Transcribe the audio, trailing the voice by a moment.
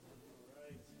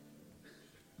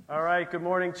All right, good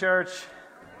morning, church.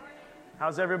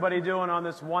 How's everybody doing on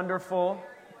this wonderful,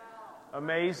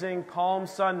 amazing Palm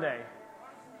Sunday?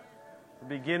 The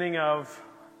beginning of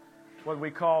what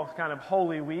we call kind of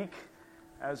Holy Week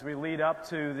as we lead up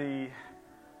to the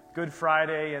Good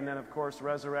Friday and then, of course,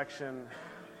 Resurrection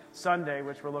Sunday,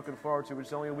 which we're looking forward to, which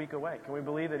is only a week away. Can we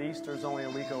believe that Easter is only a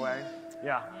week away?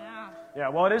 Yeah,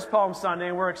 well, it is Palm Sunday,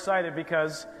 and we're excited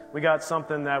because we got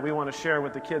something that we want to share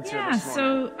with the kids here this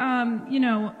morning.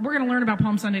 So, we're going to learn about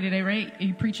Palm Sunday today, right? Are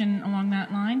you preaching along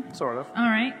that line? Sort of. All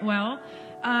right, well,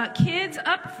 kids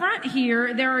up front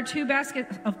here, there are 2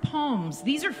 baskets of palms.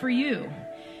 These are for you.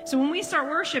 So when we start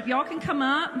worship, y'all can come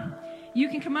up. You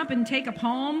can come up and take a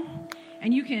palm,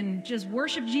 and you can just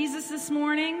worship Jesus this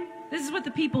morning. This is what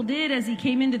the people did as he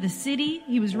came into the city.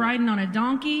 He was riding on a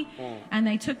donkey, and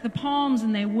they took the palms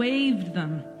and they waved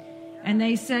them. And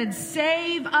they said,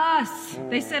 "Save us."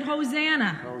 They said,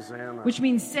 "Hosanna," which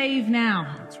means save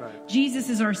now. That's right. Jesus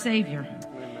is our Savior.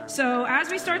 Amen. So as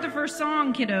we start the first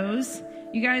song, kiddos,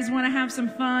 you guys want to have some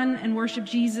fun and worship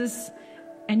Jesus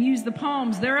and use the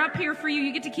palms. They're up here for you.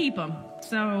 You get to keep them.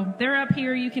 So they're up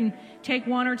here. You can take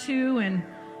 1 or 2 and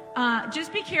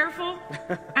just be careful,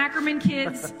 Ackerman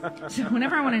kids. So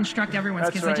whenever I want to instruct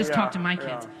everyone's kids, I just talk to my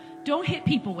kids. Don't hit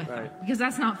people with them, because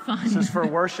that's not fun. This is for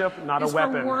worship, not a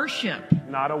weapon. It's for worship.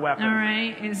 Not a weapon. All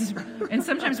right? And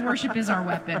sometimes worship is our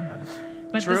weapon.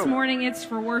 But This morning it's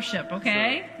for worship,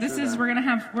 okay? We're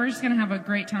just gonna have a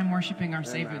great time worshiping our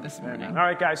Savior this morning. All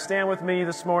right, guys, stand with me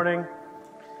this morning.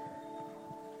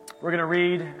 We're going to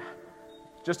read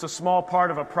just a small part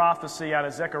of a prophecy out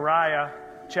of Zechariah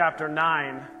chapter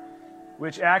 9,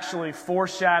 which actually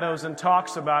foreshadows and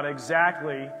talks about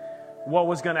exactly what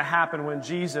was going to happen when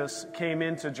Jesus came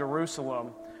into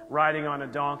Jerusalem riding on a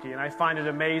donkey. And I find it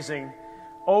amazing,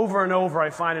 over and over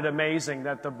I find it amazing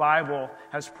that the Bible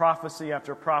has prophecy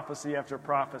after prophecy after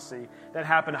prophecy that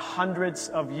happened hundreds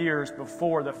of years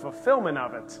before the fulfillment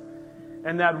of it.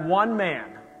 And that one man,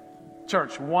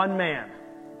 church, one man,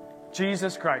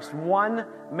 Jesus Christ, one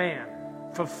man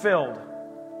fulfilled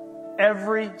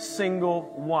every single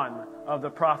one of the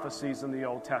prophecies in the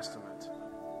Old Testament.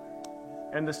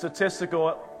 And the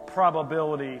statistical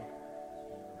probability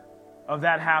of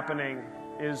that happening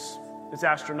is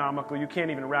astronomical. You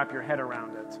can't even wrap your head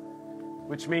around it,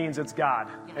 which means it's God.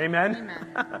 Amen?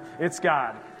 It's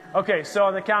God. Okay, so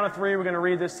on the count of 3, we're going to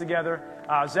read this together.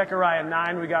 Zechariah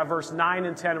 9, we got verse 9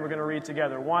 and 10, and we're going to read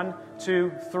together. 1,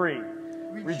 2, 3.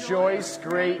 Rejoice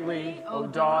greatly, O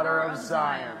daughter of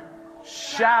Zion.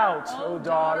 Shout, O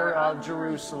daughter of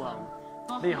Jerusalem.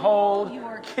 Behold,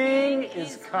 your King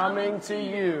is coming to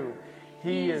you.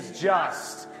 He is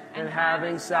just and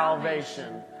having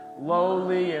salvation,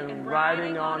 lowly and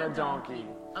riding on a donkey,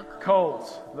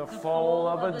 colt, the foal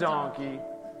of a donkey.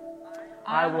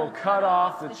 I will cut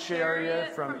off the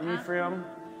chariot from Ephraim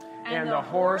and the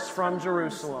horse from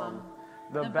Jerusalem.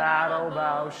 The battle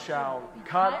bow shall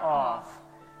cut off.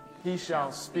 He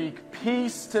shall speak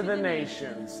peace to the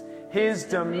nations. His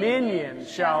dominion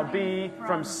shall be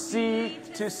from sea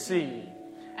to sea,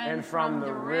 and from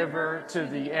the river to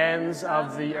the ends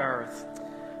of the earth.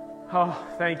 Oh,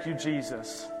 thank you,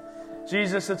 Jesus.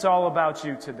 Jesus, it's all about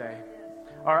you today.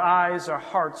 Our eyes, our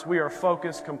hearts, we are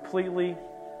focused completely,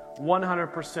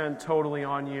 100% totally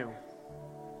on you.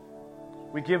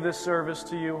 We give this service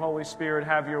to you, Holy Spirit.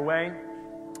 Have your way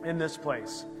in this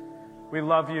place. We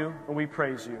love you and we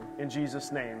praise you. In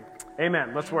Jesus' name,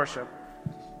 amen. Let's worship.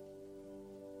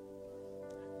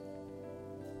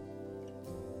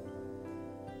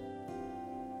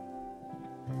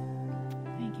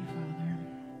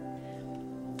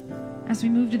 As we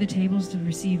move to the tables to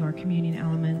receive our communion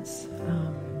elements,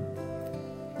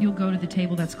 you'll go to the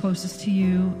table that's closest to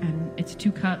you, and it's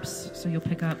 2 cups, so you'll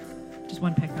pick up, just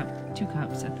one pick up, 2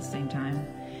 cups at the same time.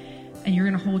 And you're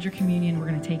going to hold your communion. We're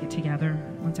going to take it together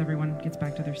once everyone gets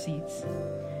back to their seats.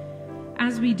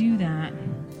 As we do that,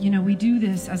 we do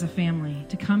this as a family,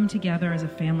 to come together as a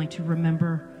family to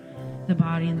remember the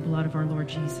body and the blood of our Lord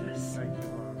Jesus.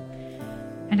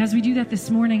 And as we do that this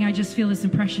morning, I just feel this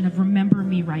impression of remember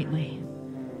me rightly.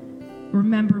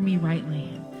 Remember me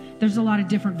rightly. There's a lot of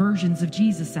different versions of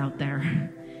Jesus out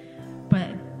there, but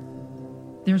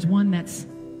there's one that's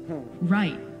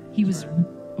right. He was a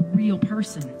real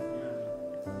person.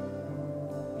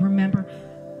 Remember,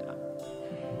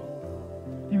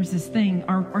 there's this thing,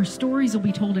 our stories will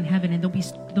be told in heaven, and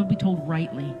they'll be told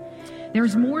rightly.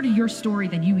 There's more to your story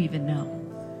than you even know.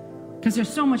 Because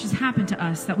there's so much has happened to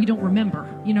us that we don't remember,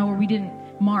 or we didn't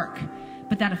mark,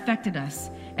 but that affected us.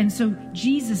 And so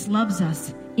Jesus loves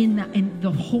us in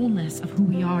the wholeness of who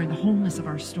we are, in the wholeness of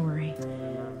our story.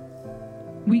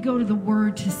 We go to the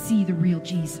Word to see the real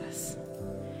Jesus.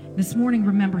 This morning,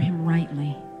 remember him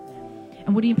rightly.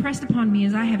 And what he impressed upon me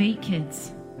is I have 8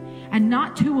 kids, and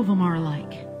not 2 of them are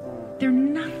alike. They're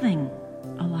nothing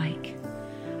alike.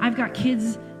 I've got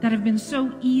kids that have been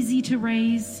so easy to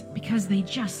raise because they're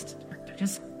just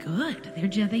good.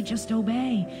 They just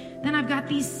obey. Then I've got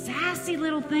these sassy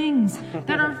little things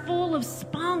that are full of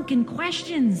spunk and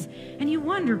questions. And you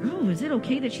wonder, is it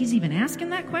okay that she's even asking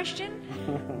that question?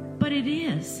 But it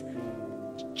is.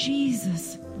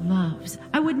 Jesus loves.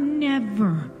 I would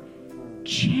never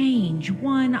change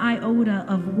 1 iota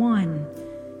of one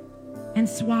and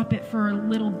swap it for a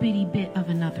little bitty bit of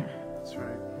another. That's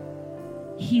right.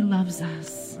 He loves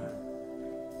us.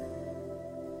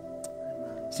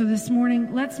 So this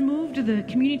morning, let's move to the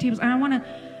community tables. And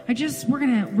we're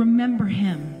going to remember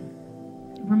him.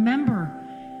 Remember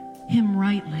him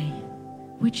rightly,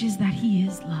 which is that he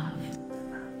is love.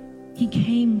 He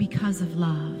came because of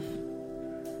love.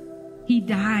 He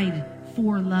died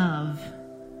for love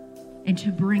and to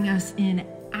bring us in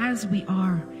as we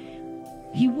are.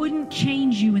 He wouldn't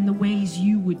change you in the ways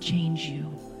you would change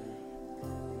you.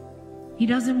 He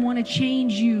doesn't want to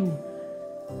change you.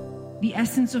 The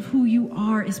essence of who you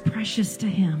are is precious to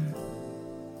him.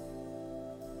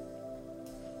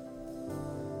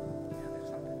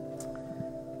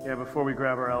 Yeah, before we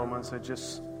grab our elements, I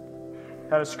just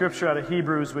had a scripture out of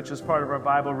Hebrews, which is part of our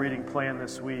Bible reading plan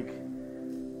this week.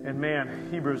 And man,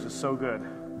 Hebrews is so good.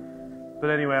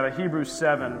 But anyway, out of Hebrews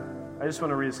 7, I just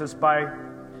want to read. It says, by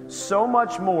so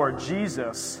much more,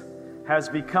 Jesus has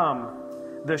become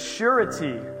the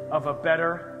surety of a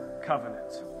better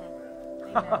covenant.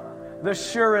 The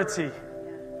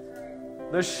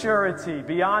surety,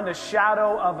 beyond a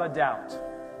shadow of a doubt,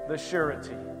 the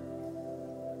surety.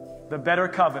 The better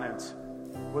covenant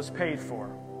was paid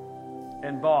for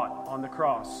and bought on the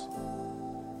cross.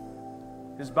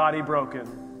 His body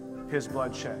broken, his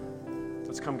blood shed.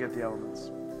 Let's come get the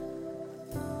elements.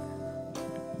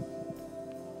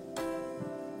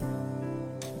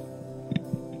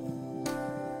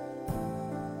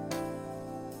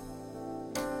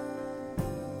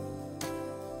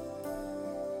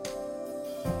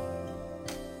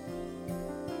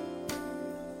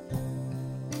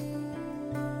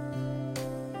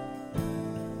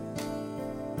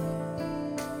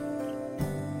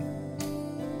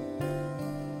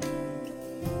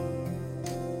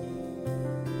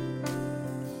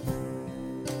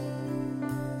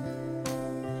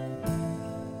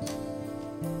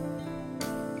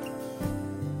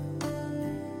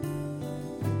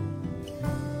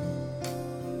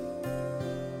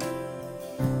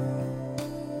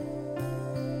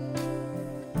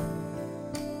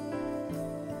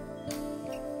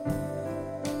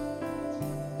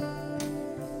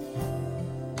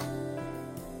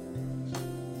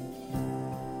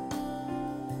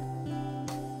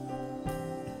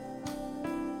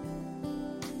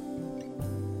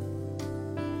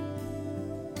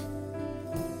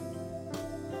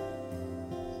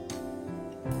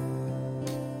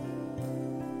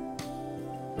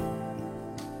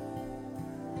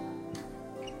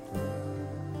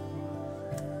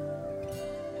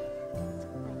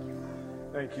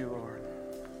 Thank you, Lord.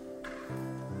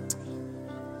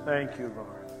 Thank you,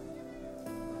 Lord.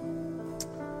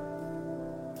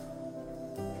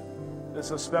 It's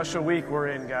a special week we're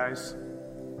in, guys.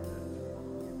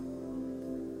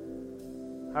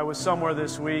 I was somewhere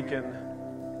this week and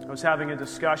I was having a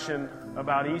discussion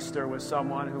about Easter with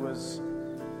someone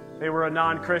they were a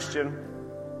non-Christian.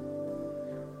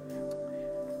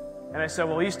 And I said,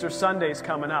 well, Easter Sunday's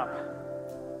coming up.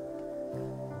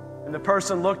 And the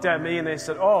person looked at me and they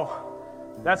said, oh,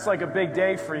 that's like a big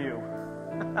day for you.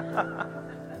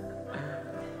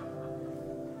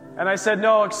 And I said,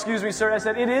 no, excuse me, sir. I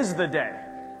said, it is the day.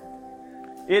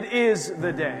 It is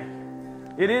the day.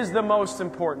 It is the most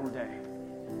important day.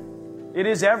 It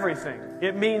is everything.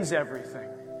 It means everything.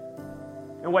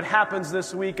 And what happens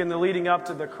this week in the leading up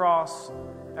to the cross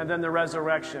and then the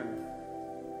resurrection,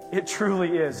 it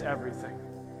truly is everything.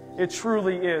 It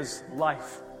truly is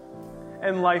life.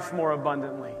 And life more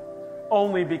abundantly,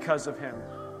 only because of him.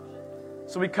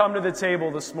 So we come to the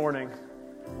table this morning,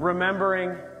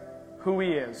 remembering who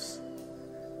he is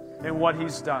and what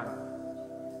he's done,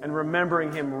 and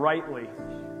remembering him rightly,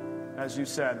 as you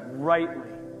said,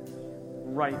 rightly.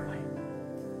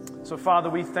 So Father,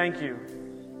 we thank you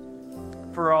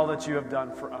for all that you have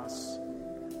done for us.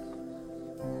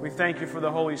 We thank you for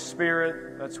the Holy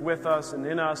Spirit that's with us and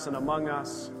in us and among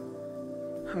us.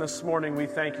 And this morning we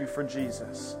thank you for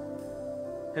Jesus.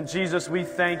 And Jesus, we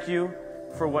thank you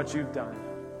for what you've done,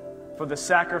 for the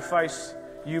sacrifice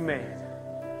you made,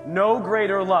 no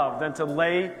greater love than to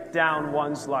lay down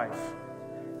one's life.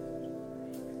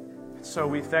 So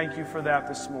we thank you for that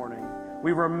this morning.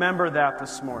 We remember that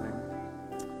this morning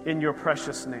in your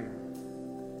precious name.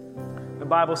 The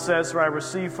Bible says, "For I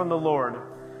received from the Lord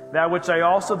that which I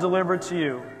also delivered to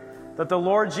you, that the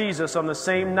Lord Jesus, on the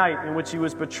same night in which he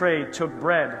was betrayed, took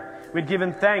bread. We'd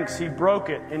given thanks, he broke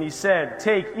it, and he said,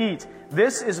 'Take, eat.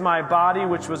 This is my body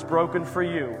which was broken for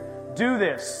you. Do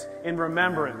this in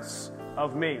remembrance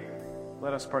of me.'"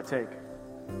 Let us partake.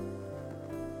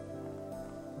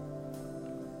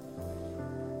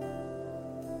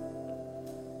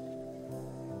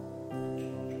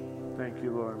 Thank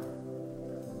you, Lord.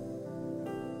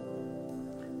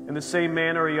 In the same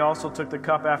manner, he also took the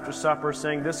cup after supper,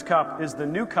 saying, "This cup is the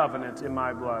new covenant in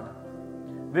my blood.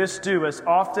 This do as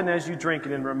often as you drink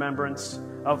it in remembrance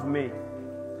of me.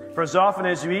 For as often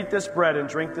as you eat this bread and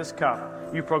drink this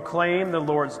cup, you proclaim the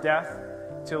Lord's death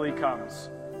till he comes."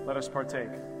 Let us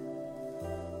partake.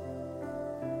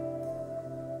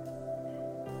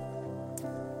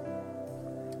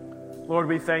 Lord,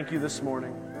 we thank you this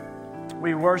morning.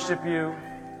 We worship you.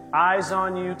 Eyes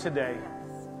on you today.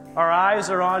 Our eyes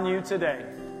are on you today.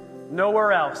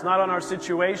 Nowhere else. Not on our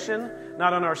situation,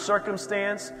 not on our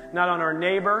circumstance, not on our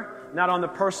neighbor, not on the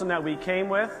person that we came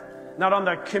with, not on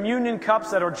the communion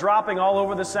cups that are dropping all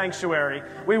over the sanctuary.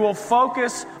 We will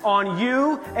focus on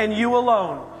you and you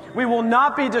alone. We will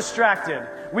not be distracted.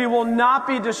 We will not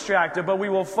be distracted, but we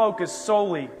will focus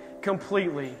solely,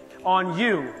 completely on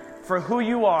you for who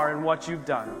you are and what you've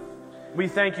done. We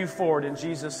thank you for it in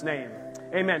Jesus' name.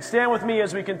 Amen. Stand with me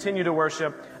as we continue to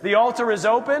worship. The altar is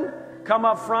open. Come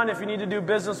up front if you need to do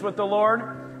business with the Lord.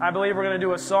 I believe we're going to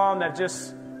do a song that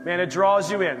just, it draws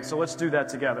you in. So let's do that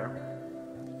together.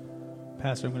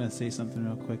 Pastor, I'm going to say something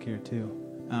real quick here too.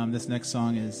 This next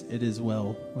song is "It Is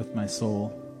Well With My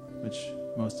Soul," which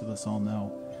most of us all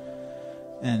know.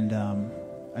 And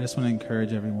I just want to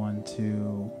encourage everyone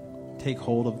to take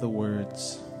hold of the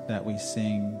words that we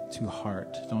sing to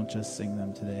heart. Don't just sing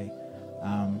them today.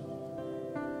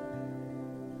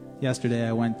 Yesterday,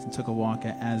 I went and took a walk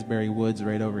at Asbury Woods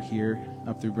right over here,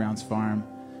 up through Brown's Farm.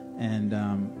 And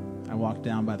I walked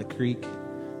down by the creek,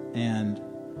 and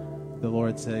the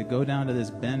Lord said, "Go down to this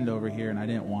bend over here." And I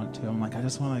didn't want to. I'm like, I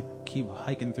just want to keep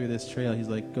hiking through this trail. He's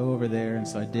like, "Go over there." And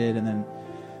so I did. And then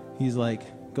he's like,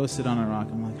 "Go sit on a rock."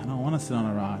 I'm like, I don't want to sit on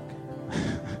a rock.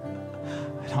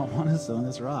 I don't want to sit on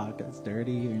this rock. It's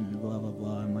dirty and blah, blah,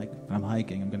 blah. I'm like, I'm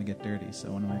hiking. I'm going to get dirty.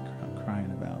 So what am I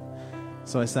crying about?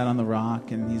 So I sat on the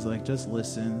rock, and he's like, "Just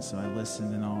listen." So I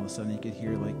listened, and all of a sudden you could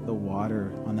hear like the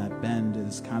water on that bend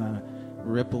is kind of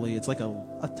ripply. It's like a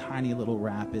tiny little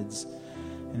rapids.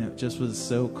 And it just was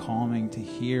so calming to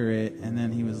hear it. And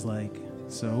then he was like,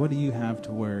 "So what do you have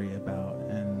to worry about?"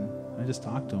 And I just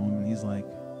talked to him, and he's like,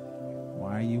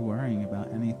 "Why are you worrying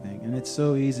about anything?" And it's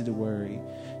so easy to worry.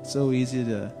 It's so easy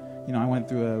to, I went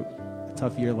through a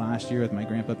tough year last year with my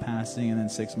grandpa passing, and then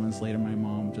 6 months later my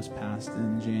mom just passed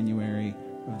in January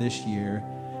of this year.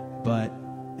 But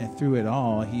through it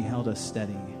all, he held us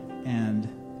steady. And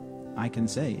I can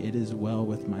say, "It is well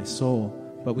with my soul."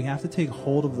 But we have to take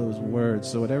hold of those words.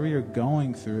 So whatever you're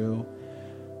going through,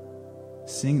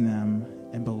 sing them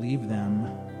and believe them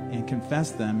and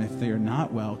confess them. If they are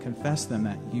not well, confess them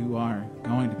that you are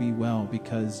going to be well,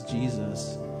 because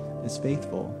Jesus is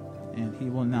faithful and he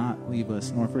will not leave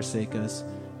us nor forsake us.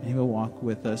 And he will walk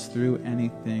with us through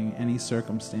anything, any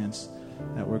circumstance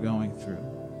that we're going through.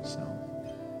 So.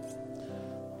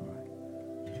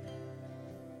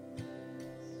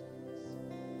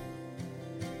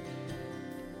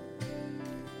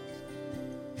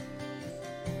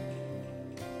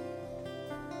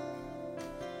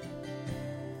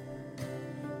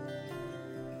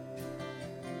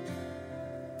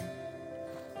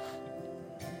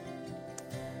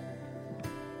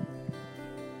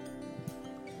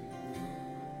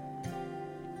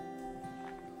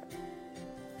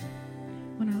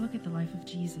 When I look at the life of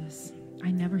Jesus,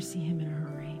 I never see him in a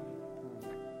hurry.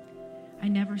 I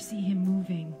never see him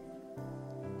moving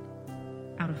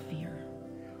out of fear.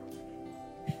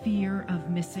 Fear of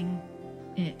missing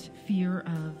it. Fear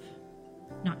of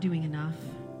not doing enough.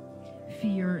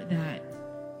 Fear that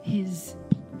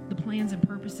the plans and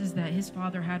purposes that his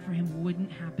Father had for him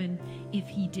wouldn't happen if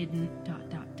he didn't ...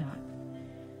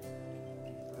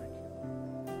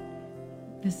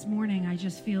 This morning, I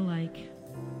just feel like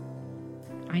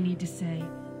I need to say,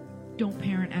 don't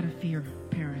parent out of fear,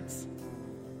 parents.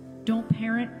 Don't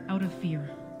parent out of fear.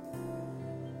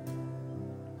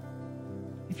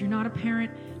 If you're not a parent,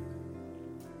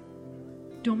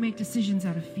 don't make decisions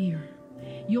out of fear.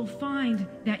 You'll find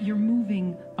that you're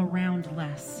moving around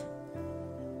less.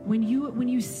 When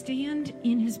you stand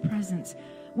in his presence,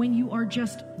 when you are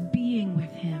just being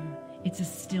with him, it's a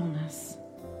stillness.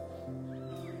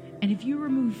 And if you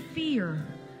remove fear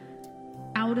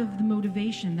out of the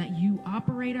motivation that you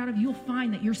operate out of, you'll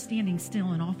find that you're standing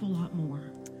still an awful lot more.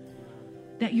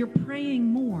 That you're praying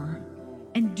more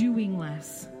and doing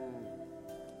less.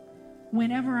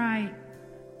 Whenever I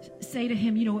say to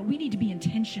him, you know what, we need to be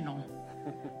intentional.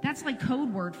 That's like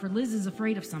code word for Liz is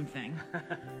afraid of something.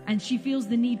 And she feels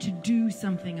the need to do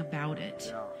something about it.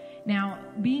 Yeah. Now,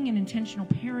 being an intentional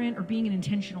parent or being an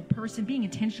intentional person, being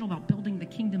intentional about building the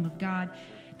kingdom of God,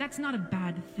 that's not a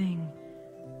bad thing.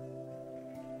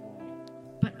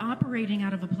 But operating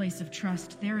out of a place of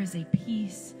trust, there is a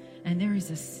peace and there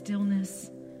is a stillness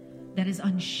that is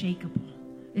unshakable.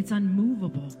 It's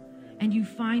unmovable. And you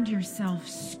find yourself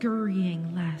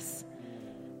scurrying less.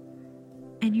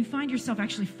 And you find yourself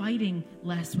actually fighting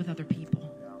less with other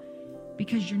people.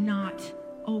 Because you're not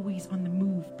always on the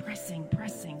move, pressing.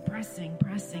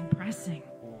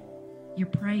 You're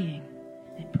praying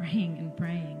and praying and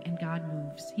praying, and God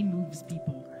moves. He moves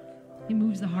people. He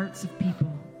moves the hearts of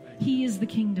people. He is the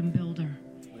kingdom builder.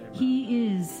 He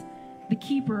is the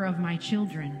keeper of my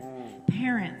children.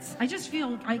 Parents,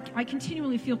 I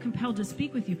continually feel compelled to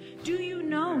speak with you. Do you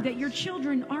know that your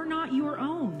children are not your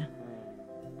own?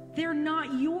 They're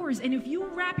not yours. And if you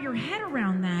wrap your head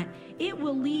around that, it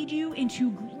will lead you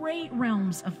into great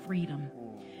realms of freedom.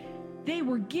 They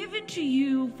were given to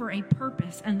you for a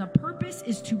purpose, and the purpose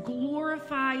is to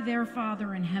glorify their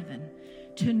Father in heaven,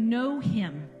 to know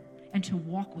him and to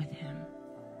walk with him.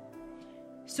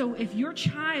 So if your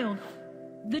child,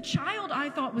 the child I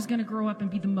thought was going to grow up and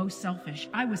be the most selfish,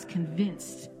 I was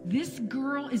convinced this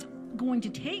girl is going to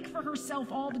take for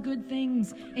herself all the good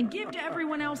things and give to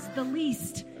everyone else the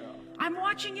least. I'm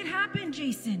watching it happen,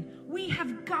 Jason. We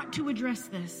have got to address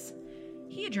this.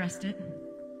 He addressed it.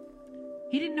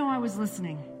 He didn't know I was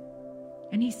listening.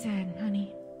 And he said,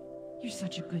 honey, you're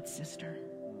such a good sister.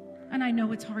 And I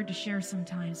know it's hard to share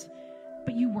sometimes,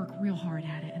 but you work real hard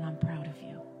at it, and I'm proud of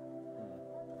you.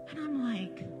 And I'm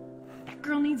like, that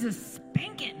girl needs a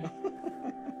spanking.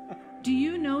 Do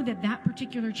you know that that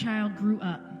particular child grew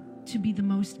up to be the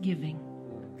most giving,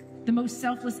 the most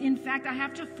selfless? In fact, I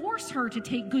have to force her to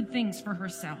take good things for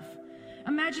herself.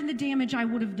 Imagine the damage I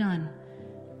would have done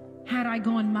had I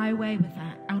gone my way with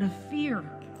that, out of fear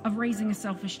of raising a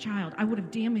selfish child. I would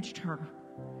have damaged her.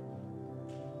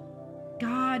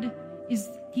 God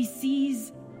he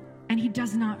sees and he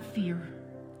does not fear.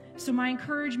 So my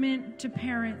encouragement to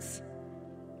parents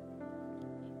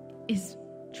is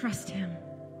trust him.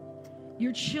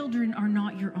 Your children are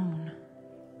not your own.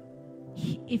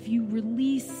 If you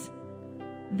release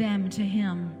them to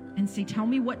him and say, tell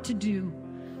me what to do.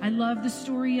 I love the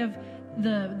story of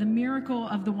the miracle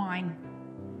of the wine.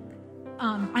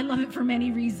 I love it for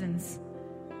many reasons.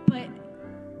 But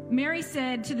Mary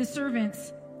said to the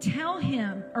servants, tell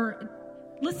him, or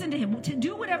listen to him, to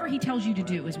do whatever he tells you to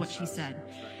do, is what she said.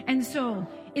 And so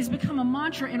it's become a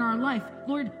mantra in our life.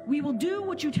 Lord, we will do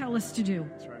what you tell us to do.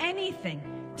 Anything.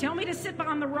 Tell me to sit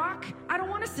on the rock. I don't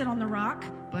want to sit on the rock,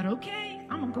 but okay,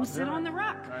 I'm going to go sit on the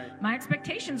rock. Right. My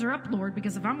expectations are up, Lord,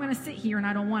 because if I'm going to sit here and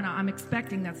I don't want to, I'm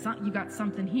expecting that you got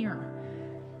something here.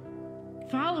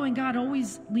 Following God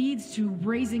always leads to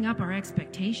raising up our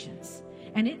expectations.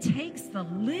 And it takes the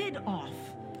lid off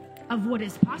of what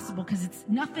is possible, because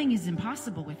nothing is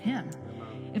impossible with him.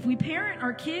 If we parent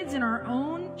our kids in our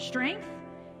own strength,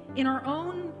 in our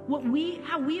own,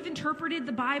 how we've interpreted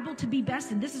the Bible to be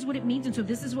best, and this is what it means, and so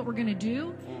this is what we're going to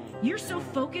do. You're so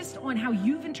focused on how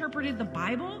you've interpreted the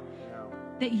Bible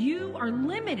that you are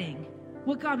limiting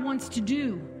what God wants to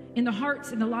do in the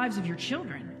hearts and the lives of your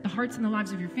children, the hearts and the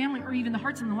lives of your family, or even the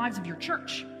hearts and the lives of your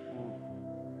church.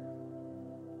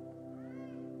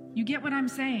 You get what I'm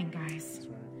saying, guys?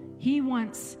 He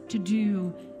wants to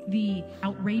do the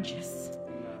outrageous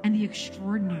and the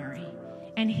extraordinary.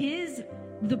 And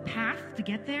the path to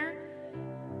get there,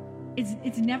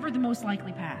 it's never the most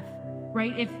likely path,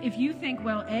 right? If you think,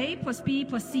 well, A plus B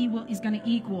plus C is going to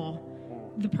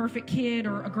equal the perfect kid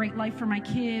or a great life for my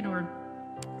kid or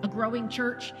a growing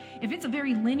church, if it's a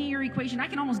very linear equation, I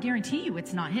can almost guarantee you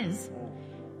it's not his.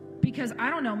 Because I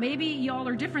don't know, maybe y'all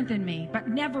are different than me, but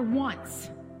never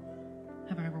once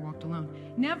have I ever walked alone.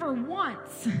 Never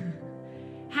once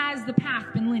has the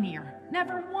path been linear.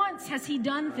 Never once has he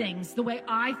done things the way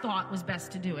I thought was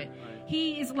best to do it. Right.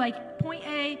 He is like point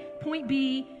A, point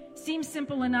B, seems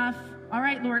simple enough. All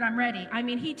right, Lord, I'm ready. I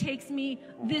mean, he takes me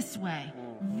this way,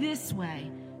 this way,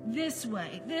 this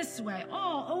way, this way,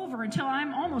 all over until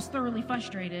I'm almost thoroughly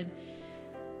frustrated.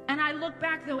 And I look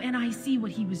back, though, and I see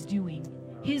what he was doing.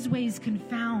 His ways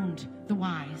confound the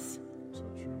wise. So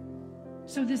true.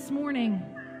 So this morning,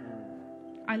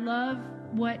 I love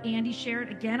what Andy shared.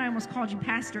 Again, I almost called you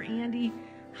Pastor Andy.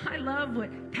 I love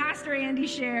what Pastor Andy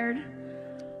shared.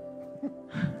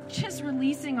 Just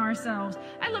releasing ourselves.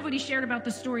 I love what he shared about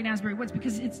the story in Asbury Woods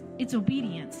because it's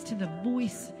obedience to the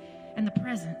voice and the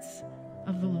presence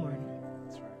of the Lord.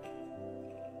 That's right.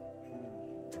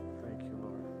 Thank you,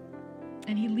 Lord.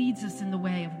 And he leads us in the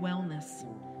way of wellness,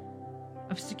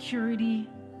 of security,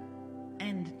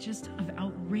 and just of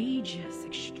outrageous,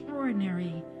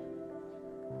 extraordinary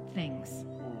things.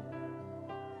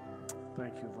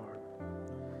 Thank you, Lord.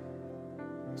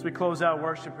 As we close out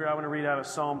worship here, I want to read out of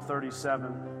Psalm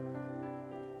 37.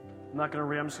 I'm just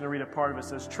going to read a part of it. It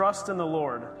says, "Trust in the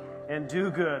Lord and do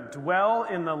good. Dwell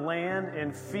in the land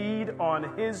and feed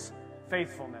on His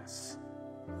faithfulness."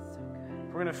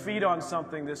 We're going to feed on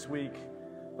something this week.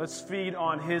 Let's feed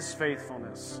on His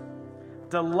faithfulness.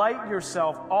 Delight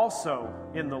yourself also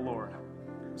in the Lord.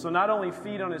 So not only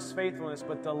feed on His faithfulness,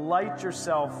 but delight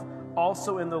yourself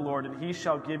also in the Lord, and He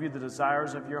shall give you the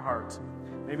desires of your heart.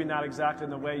 Maybe not exactly in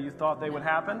the way you thought they would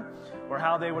happen or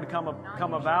how they would come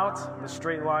about. The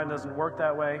straight line doesn't work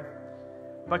that way.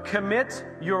 But commit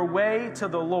your way to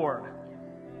the Lord.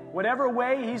 Whatever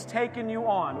way He's taken you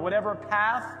on, whatever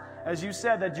path, as you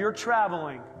said, that you're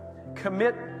traveling,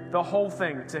 commit the whole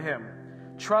thing to Him.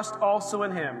 Trust also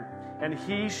in Him, and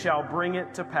He shall bring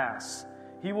it to pass.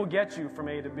 He will get you from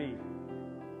A to B.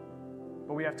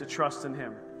 But we have to trust in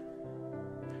Him.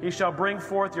 He shall bring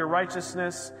forth your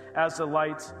righteousness as the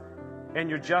light and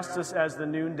your justice as the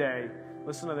noonday.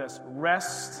 Listen to this.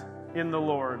 Rest in the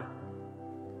Lord.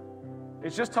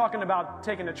 It's just talking about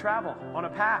taking a travel on a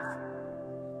path.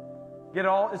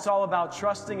 It's all about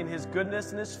trusting in His goodness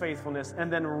and His faithfulness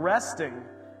and then resting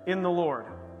in the Lord.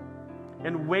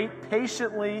 And wait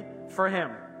patiently for Him.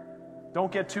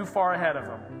 Don't get too far ahead of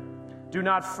Him. Do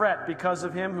not fret because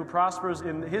of him who prospers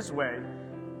in his way,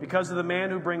 because of the man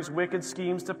who brings wicked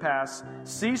schemes to pass.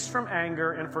 Cease from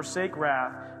anger and forsake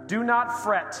wrath. Do not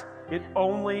fret. It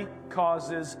only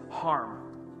causes harm.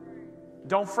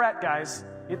 Don't fret, guys.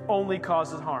 It only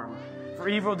causes harm. For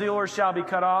evildoers shall be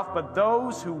cut off, but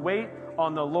those who wait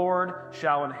on the Lord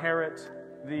shall inherit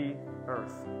the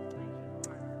earth.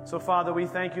 So, Father, we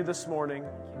thank you this morning.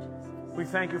 We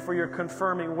thank you for your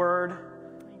confirming word.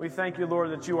 We thank you,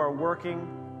 Lord, that you are working,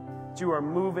 that you are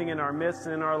moving in our midst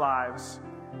and in our lives.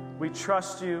 We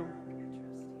trust you.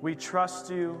 We trust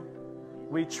you.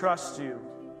 We trust you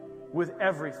with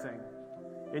everything.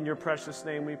 In your precious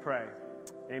name we pray.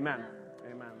 Amen.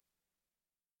 Amen.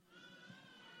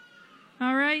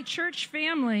 All right, church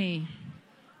family.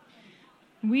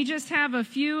 We just have a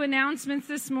few announcements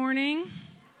this morning.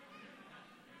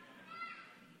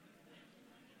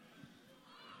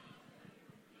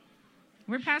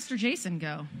 Where'd Pastor Jason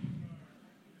go?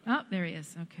 Oh, there he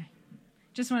is. Okay.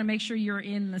 Just want to make sure you're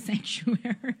in the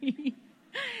sanctuary.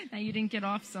 That you didn't get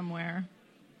off somewhere.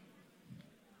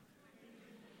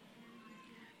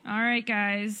 All right,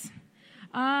 guys.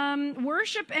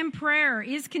 Worship and prayer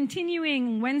is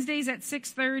continuing Wednesdays at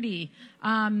 6:30.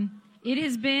 It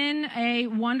has been a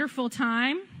wonderful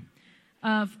time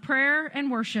of prayer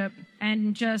and worship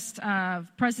and just the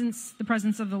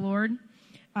presence of the Lord.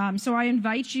 So I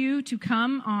invite you to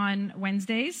come on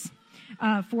Wednesdays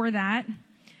for that.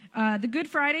 The Good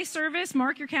Friday service,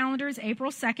 mark your calendars,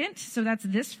 April 2nd. So that's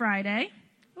this Friday.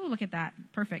 Oh, look at that.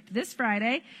 Perfect. This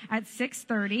Friday at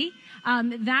 6:30.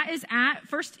 That is at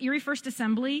Erie First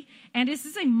Assembly. And this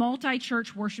is a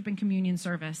multi-church worship and communion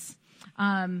service.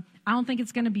 I don't think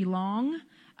it's going to be long.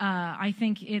 I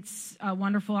think it's a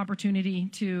wonderful opportunity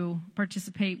to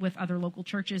participate with other local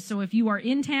churches. So if you are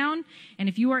in town and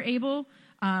if you are able,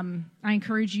 I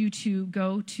encourage you to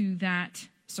go to that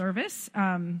service.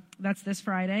 That's this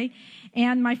Friday.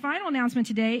 And my final announcement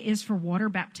today is for water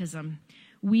baptism.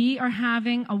 We are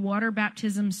having a water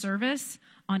baptism service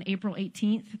on April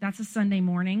 18th. That's a Sunday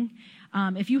morning.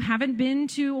 If you haven't been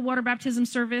to a water baptism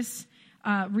service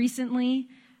recently,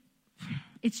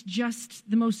 it's just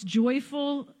the most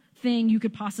joyful thing you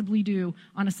could possibly do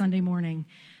on a Sunday morning.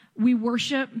 We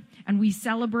worship and we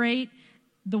celebrate.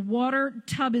 The water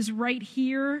tub is right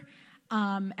here,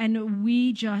 and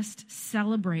we just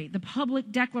celebrate the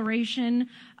public declaration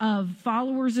of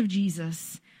followers of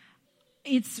Jesus.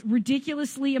 It's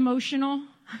ridiculously emotional.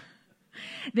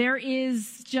 There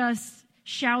is just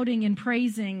shouting and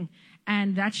praising,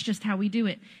 and that's just how we do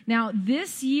it. Now,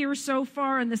 this year so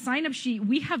far on the sign-up sheet,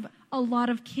 we have a lot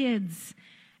of kids,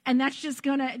 and that's just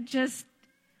going to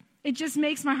it just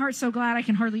makes my heart so glad I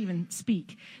can hardly even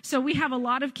speak. So we have a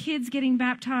lot of kids getting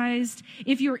baptized.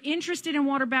 If you're interested in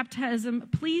water baptism,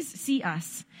 please see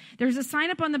us. There's a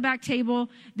sign up on the back table.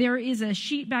 There is a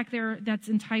sheet back there that's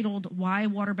entitled Why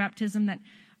Water Baptism that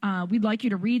we'd like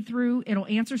you to read through. It'll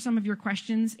answer some of your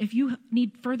questions. If you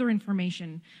need further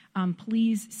information,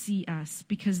 please see us,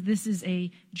 because this is a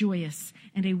joyous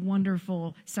and a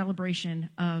wonderful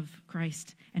celebration of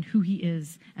Christ and who he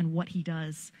is and what he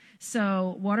does.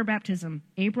 So water baptism,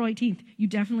 April 18th. You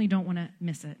definitely don't want to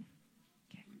miss it.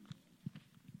 Okay.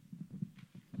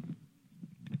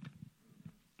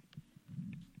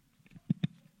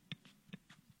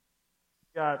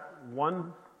 Got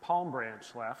one palm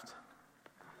branch left.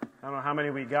 I don't know how many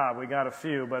we got. We got a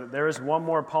few, but there is one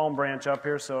more palm branch up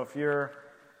here. So if you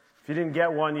didn't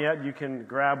get one yet, you can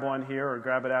grab one here or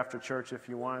grab it after church if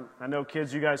you want. I know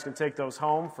kids, you guys can take those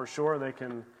home for sure. They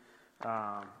can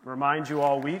remind you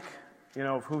all week,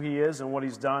 of who he is and what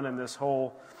he's done in this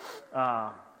whole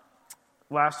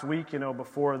last week,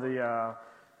 before the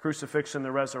crucifixion,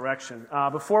 the resurrection.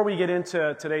 Before we get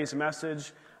into today's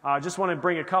message, I just want to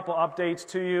bring a couple updates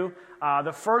to you.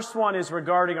 The first one is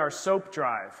regarding our soap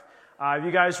drive. If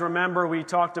you guys remember, we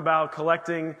talked about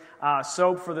collecting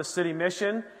soap for the city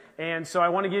mission. And so I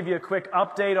want to give you a quick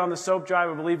update on the soap drive.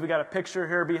 I believe we got a picture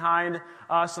here behind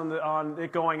us on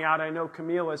it going out. I know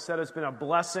Camille has said it's been a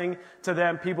blessing to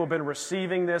them. People have been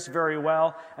receiving this very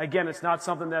well. Again, it's not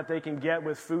something that they can get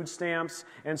with food stamps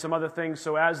and some other things.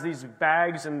 So as these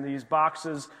bags and these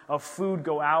boxes of food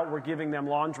go out, we're giving them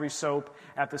laundry soap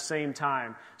at the same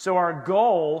time. So our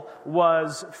goal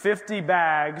was 50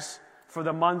 bags for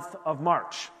the month of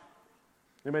March.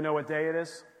 Anybody know what day it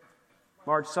is?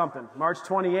 March something. March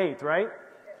 28th, right?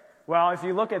 Well, if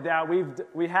you look at that, we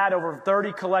had over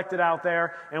 30 collected out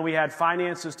there, and we had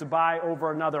finances to buy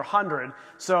over another 100.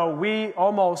 So we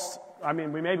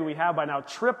have by now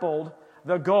tripled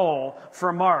the goal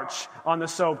for March on the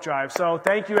soap drive. So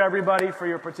thank you, everybody, for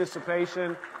your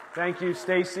participation. Thank you,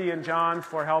 Stacy and John,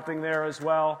 for helping there as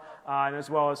well. And as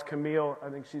well as Camille. I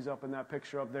think she's up in that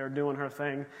picture up there doing her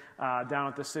thing down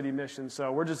at the city mission.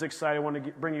 So we're just excited. I want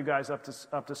to bring you guys up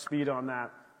to speed on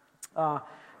that.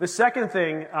 The second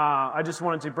thing I just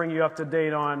wanted to bring you up to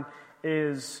date on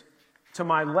is to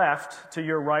my left, to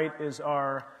your right, it's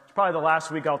probably the last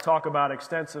week I'll talk about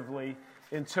extensively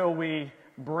until we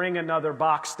bring another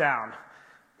box down.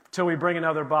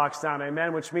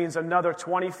 Amen, which means another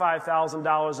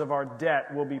 $25,000 of our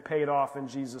debt will be paid off in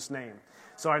Jesus' name.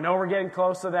 So I know we're getting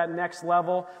close to that next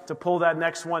level to pull that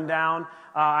next one down.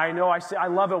 I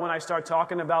love it when I start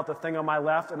talking about the thing on my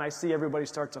left and I see everybody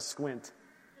start to squint.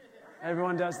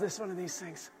 Everyone does this one of these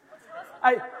things.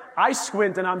 I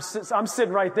squint and I'm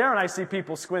sitting right there and I see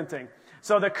people squinting.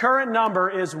 So the current number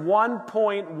is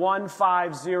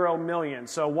 $1.150 million.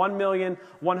 So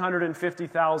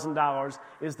 $1,150,000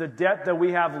 is the debt that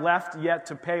we have left yet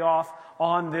to pay off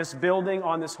on this building,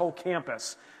 on this whole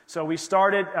campus. So we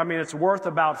started, it's worth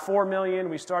about $4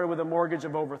 million. We started with a mortgage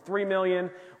of over $3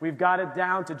 million. We've got it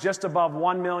down to just above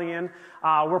 $1 million.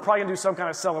 We're probably going to do some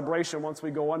kind of celebration once we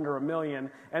go under $1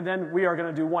 million. And then we are going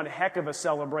to do one heck of a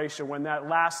celebration when that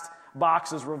last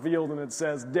box is revealed and it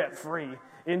says debt-free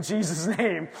in Jesus'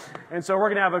 name. And so we're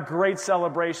going to have a great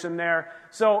celebration there.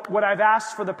 So what I've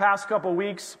asked for the past couple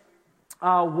weeks,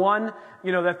 that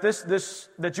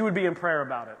you would be in prayer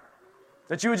about it.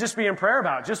 That you would just be in prayer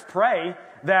about it. Just pray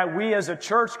that we as a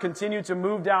church continue to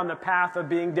move down the path of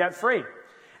being debt-free.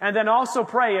 And then also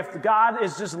pray if God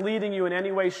is just leading you in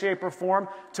any way, shape, or form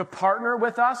to partner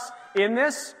with us in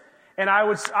this. And I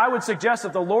would suggest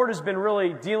that the Lord has been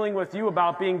really dealing with you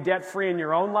about being debt-free in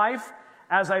your own life.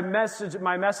 As I messaged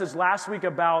my message last week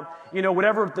about,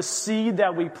 whatever the seed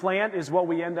that we plant is what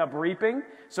we end up reaping.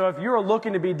 So if you're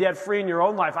looking to be debt-free in your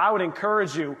own life, I would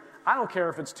encourage you, I don't care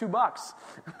if it's $2.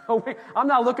 I'm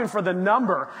not looking for the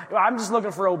number. I'm just looking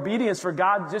for obedience, for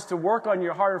God just to work on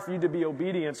your heart, for you to be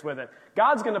obedient with it.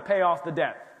 God's going to pay off the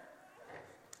debt.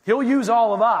 He'll use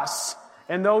all of us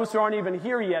and those who aren't even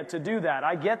here yet to do that.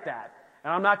 I get that.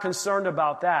 And I'm not concerned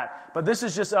about that. But this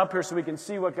is just up here so we can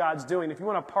see what God's doing. If you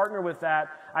want to partner with that,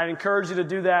 I encourage you to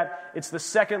do that. It's the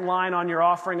second line on your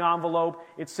offering envelope.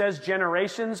 It says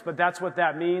generations, but that's what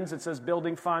that means. It says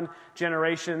building fund,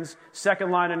 generations. Second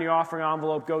line on your offering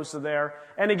envelope goes to there.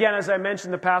 And again, as I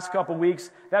mentioned the past couple weeks,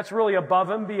 that's really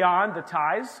above and beyond the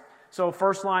tithes. So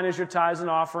first line is your tithes and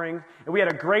offering. And we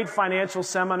had a great financial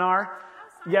seminar.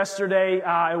 yesterday.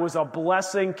 It was a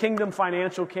blessing. Kingdom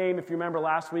Financial came. If you remember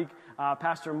last week,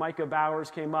 Pastor Micah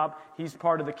Bowers came up. He's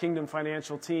part of the Kingdom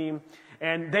Financial team.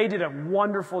 And they did a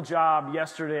wonderful job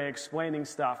yesterday explaining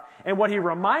stuff. And what he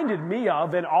reminded me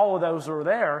of, and all of those who were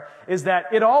there, is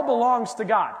that it all belongs to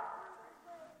God.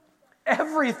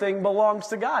 Everything belongs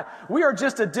to God. We are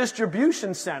just a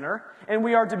distribution center, and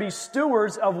we are to be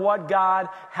stewards of what God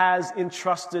has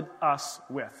entrusted us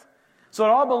with. So it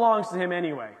all belongs to Him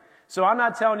anyway. So I'm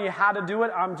not telling you how to do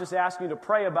it. I'm just asking you to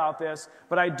pray about this.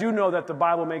 But I do know that the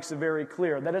Bible makes it very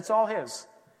clear that it's all His.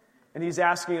 And He's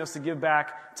asking us to give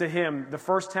back to Him the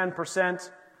first 10%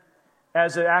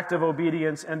 as an act of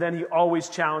obedience. And then He always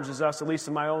challenges us, at least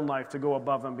in my own life, to go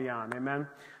above and beyond. Amen?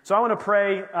 So I want to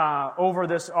pray over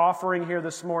this offering here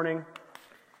this morning.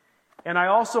 And I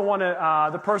also want to,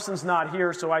 the person's not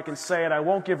here so I can say it. I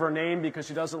won't give her name because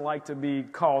she doesn't like to be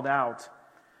called out.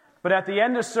 But at the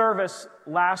end of service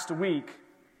last week,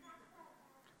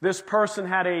 this person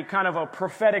had a kind of a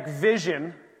prophetic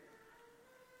vision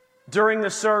during the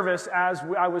service as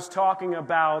I was talking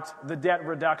about the debt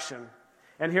reduction.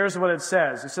 And here's what it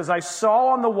says. It says, I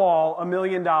saw on the wall $1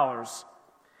 million,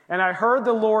 and I heard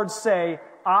the Lord say,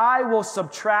 I will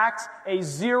subtract a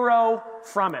 0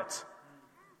 from it.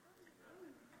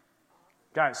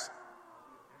 Guys,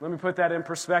 let me put that in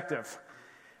perspective.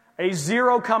 A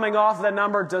 0 coming off that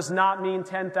number does not mean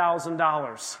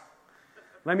 $10,000.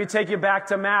 Let me take you back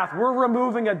to math. We're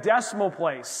removing a decimal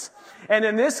place. And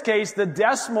in this case, the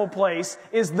decimal place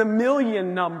is the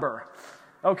million number.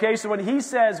 Okay, so when he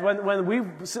says,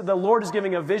 the Lord is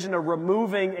giving a vision of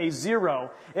removing a 0,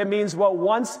 it means what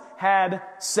once had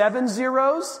 7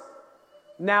 zeros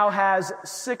now has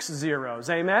 6 zeros.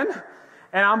 Amen?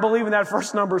 And I'm believing that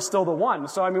first number is still the 1.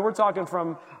 So, I mean, we're talking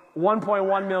from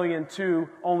 1.1 million to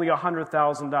only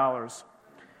 $100,000.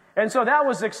 And so that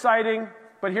was exciting,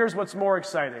 but here's what's more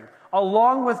exciting.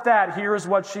 Along with that, here's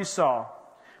what she saw.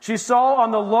 She saw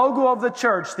on the logo of the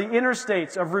church the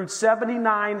interstates of Route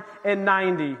 79 and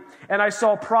 90. And I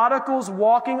saw prodigals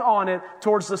walking on it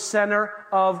towards the center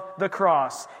of the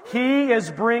cross. He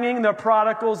is bringing the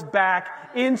prodigals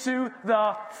back into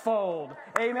the fold.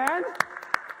 Amen?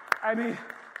 I mean,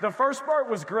 the first part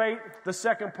was great. The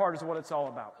second part is what it's all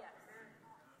about.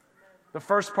 The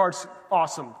first part's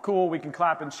awesome, cool, we can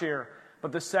clap and cheer.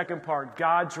 But the second part,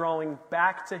 God drawing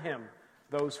back to Him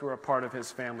those who are a part of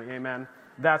His family. Amen?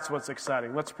 That's what's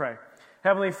exciting. Let's pray.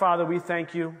 Heavenly Father, we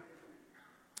thank You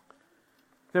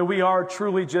that we are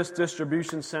truly just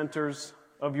distribution centers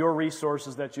of Your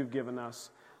resources that You've given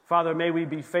us. Father, may we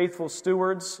be faithful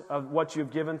stewards of what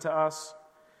You've given to us.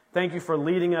 Thank You for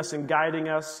leading us and guiding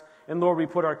us. And Lord, we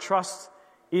put our trust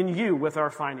in You with our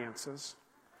finances.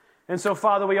 And so,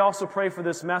 Father, we also pray for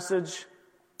this message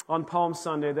on Palm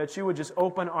Sunday, that You would just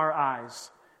open our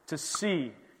eyes to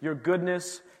see Your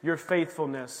goodness, Your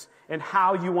faithfulness, and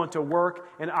how You want to work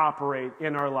and operate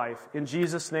in our life. In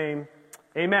Jesus' name,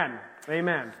 amen.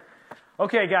 Amen.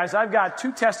 Okay, guys, I've got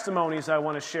 2 testimonies I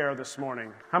want to share this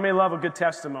morning. How many love a good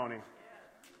testimony?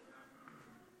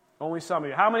 Only some of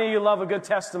you. How many of you love a good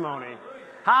testimony?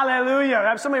 Hallelujah.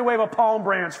 Have somebody wave a palm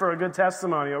branch for a good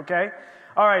testimony, okay?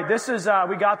 All right, this is,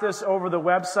 we got this over the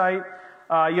website.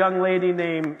 A young lady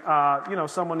named,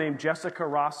 someone named Jessica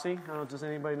Rossi. I don't know, does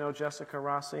anybody know Jessica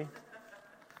Rossi?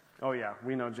 Oh, yeah,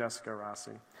 we know Jessica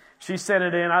Rossi. She sent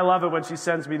it in. I love it when she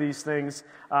sends me these things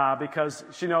because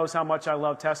she knows how much I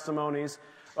love testimonies.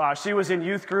 She was in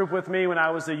youth group with me when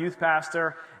I was a youth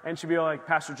pastor, and she'd be like,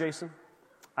 Pastor Jason,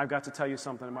 I've got to tell you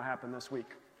something about what happened this week.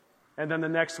 And then the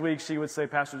next week she would say,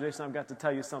 Pastor Jason, I've got to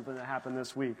tell you something that happened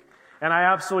this week. And I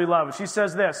absolutely love it. She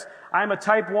says this, I'm a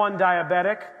type 1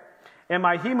 diabetic, and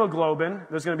my hemoglobin,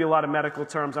 there's going to be a lot of medical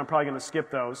terms, I'm probably going to skip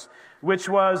those, which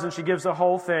was, and she gives the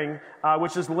whole thing,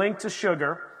 which is linked to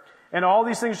sugar. And all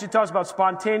these things she talks about,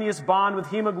 spontaneous bond with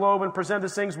hemoglobin, present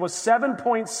these things, was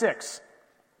 7.6,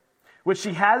 which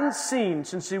she hadn't seen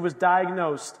since she was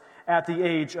diagnosed at the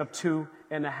age of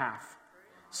 2.5.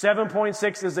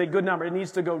 7.6 is a good number. It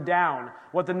needs to go down.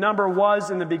 What the number was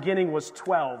in the beginning was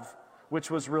 12, which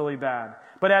was really bad.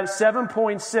 But at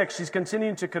 7.6, she's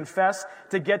continuing to confess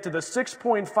to get to the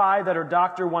 6.5 that her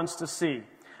doctor wants to see.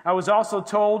 I was also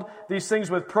told these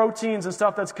things with proteins and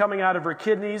stuff that's coming out of her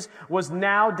kidneys was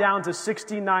now down to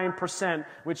 69%,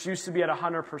 which used to be at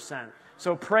 100%.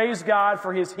 So praise God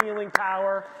for His healing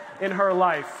power in her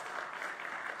life.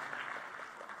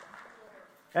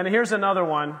 And here's another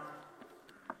one.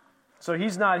 So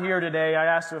he's not here today. I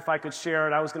asked him if I could share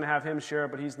it. I was going to have him share it,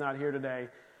 but he's not here today.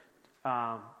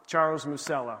 Charles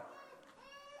Musella.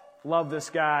 Love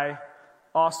this guy.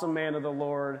 Awesome man of the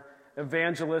Lord.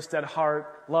 evangelist at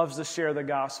heart, loves to share the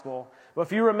gospel. But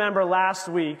if you remember last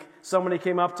week, somebody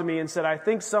came up to me and said, I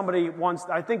think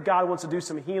God wants to do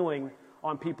some healing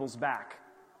on people's back.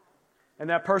 And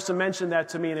that person mentioned that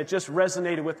to me, and it just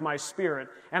resonated with my spirit.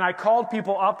 And I called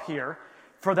people up here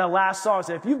for that last song. I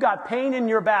said, if you've got pain in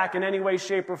your back in any way,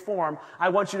 shape, or form, I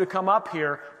want you to come up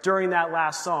here during that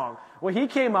last song. Well, he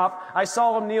came up. I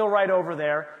saw him kneel right over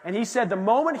there. And he said the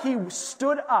moment he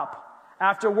stood up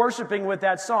after worshiping with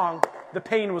that song, the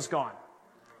pain was gone.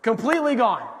 Completely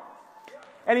gone.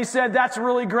 And he said, that's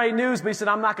really great news. But he said,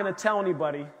 I'm not going to tell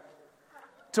anybody.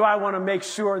 So I want to make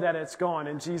sure that it's gone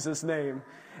in Jesus' name.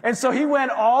 And so he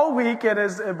went all week, and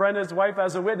Brenda's wife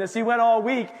as a witness, he went all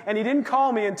week, and he didn't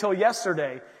call me until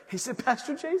yesterday. He said,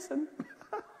 Pastor Jason,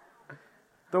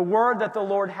 the word that the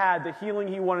Lord had, the healing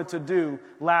he wanted to do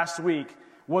last week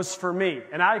was for me.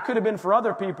 And I could have been for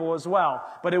other people as well,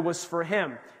 but it was for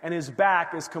him. And his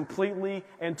back is completely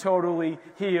and totally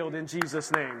healed in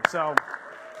Jesus' name. So,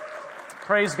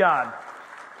 praise God.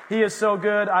 He is so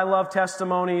good. I love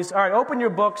testimonies. All right, open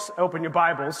your books, open your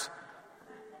Bibles.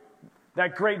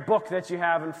 That great book that you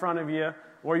have in front of you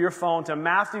or your phone to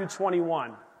Matthew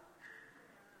 21.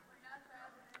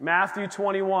 Matthew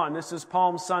 21. This is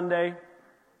Palm Sunday.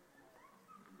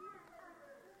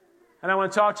 And I want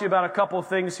to talk to you about a couple of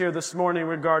things here this morning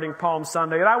regarding Palm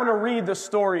Sunday. And I want to read the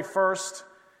story first.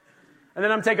 And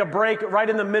then I'm going to take a break right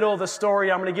in the middle of the story.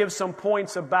 I'm going to give some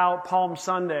points about Palm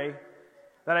Sunday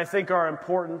that I think are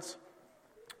important.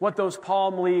 What those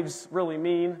palm leaves really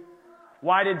mean.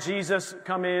 Why did Jesus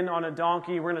come in on a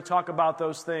donkey? We're going to talk about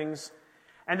those things.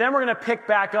 And then we're going to pick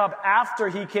back up after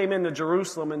he came into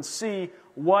Jerusalem and see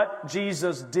what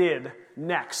Jesus did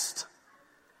next.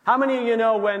 How many of you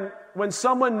know when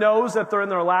someone knows that they're in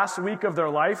their last week of their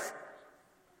life,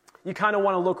 you kind of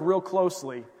want to look real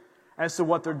closely as to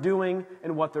what they're doing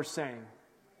and what they're saying.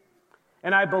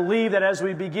 And I believe that as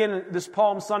we begin this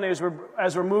Palm Sunday,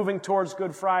 as we're moving towards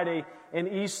Good Friday and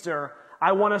Easter,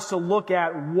 I want us to look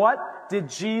at what did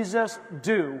Jesus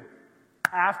do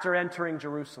after entering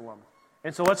Jerusalem.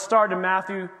 And so let's start in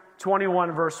Matthew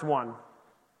 21, verse 1.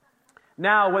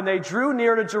 Now, when they drew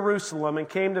near to Jerusalem and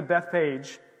came to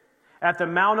Bethphage at the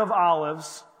Mount of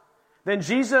Olives, then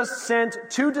Jesus sent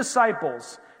 2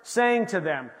 disciples, saying to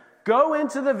them, go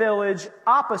into the village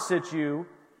opposite you,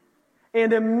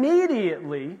 and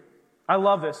immediately, I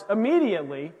love this,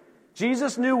 immediately,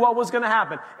 Jesus knew what was going to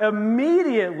happen.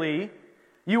 Immediately,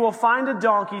 you will find a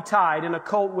donkey tied and a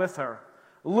colt with her.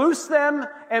 Loose them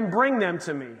and bring them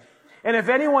to me. And if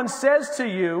anyone says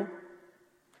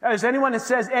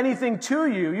anything to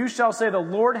you, you shall say the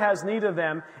Lord has need of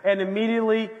them, and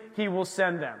immediately he will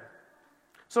send them.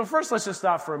 So first, let's just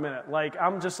stop for a minute.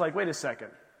 I'm just wait a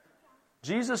second.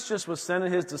 Jesus just was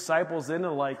sending his disciples in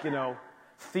to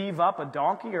thieve up a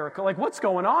donkey or what's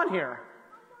going on here?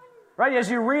 Right?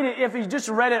 As you read it, if you just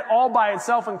read it all by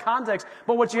itself in context,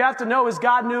 but what you have to know is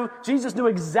Jesus knew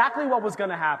exactly what was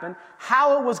going to happen,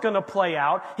 how it was going to play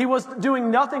out. He was doing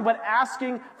nothing but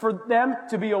asking for them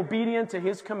to be obedient to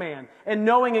his command. And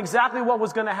knowing exactly what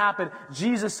was going to happen,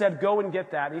 Jesus said, go and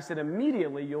get that. And he said,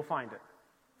 immediately you'll find it.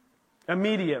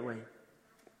 Immediately.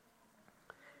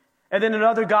 And then in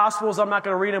other Gospels, I'm not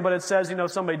going to read them, but it says,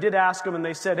 somebody did ask him and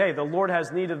they said, hey, the Lord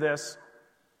has need of this.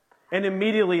 And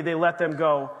immediately they let them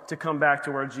go to come back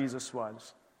to where Jesus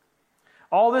was.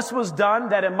 All this was done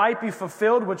that it might be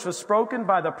fulfilled, which was spoken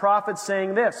by the prophet,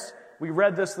 saying this. We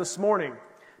read this morning.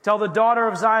 Tell the daughter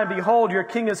of Zion, behold, your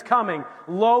king is coming,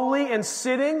 lowly and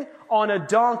sitting on a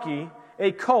donkey,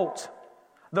 a colt,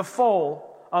 the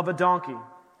foal of a donkey.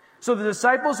 So the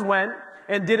disciples went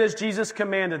and did as Jesus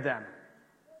commanded them.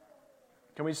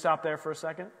 Can we stop there for a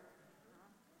second?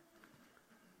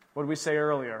 What did we say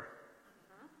earlier?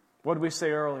 What did we say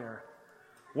earlier?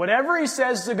 Whatever he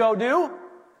says to go do,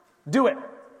 do it.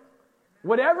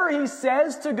 Whatever he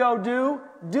says to go do,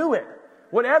 do it.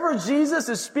 Whatever Jesus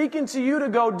is speaking to you to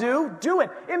go do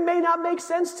it. It may not make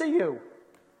sense to you.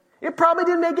 It probably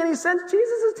didn't make any sense.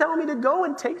 Jesus is telling me to go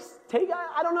and take.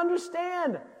 I don't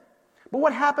understand. But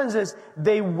what happens is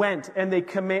they went and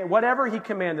whatever he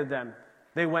commanded them,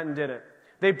 they went and did it.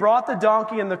 They brought the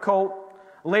donkey and the colt,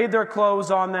 laid their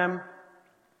clothes on them,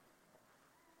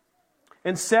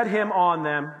 and set him on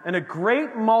them. And a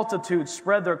great multitude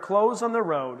spread their clothes on the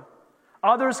road.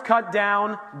 Others cut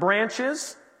down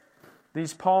branches,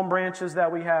 these palm branches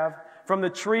that we have, from the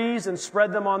trees and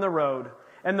spread them on the road.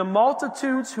 And the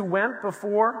multitudes who went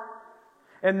before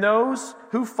and those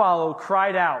who followed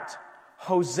cried out,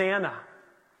 Hosanna.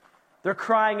 They're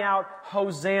crying out,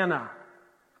 Hosanna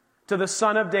to the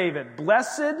Son of David.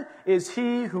 Blessed is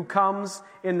he who comes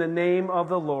in the name of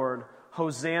the Lord.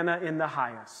 Hosanna in the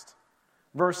highest.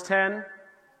 Verse 10,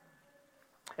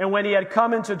 and when he had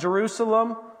come into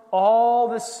Jerusalem, all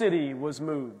the city was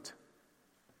moved.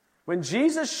 When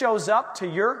Jesus shows up to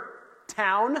your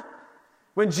town,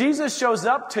 when Jesus shows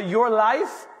up to your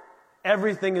life,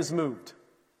 everything is moved.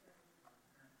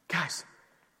 Guys,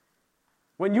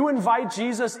 when you invite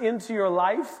Jesus into your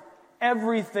life,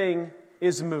 everything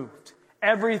is moved.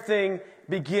 Everything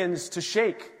begins to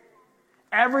shake.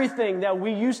 Everything that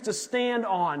we used to stand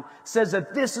on says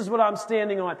that this is what I'm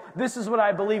standing on. This is what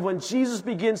I believe. When Jesus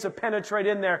begins to penetrate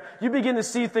in there, you begin to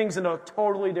see things in a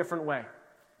totally different way.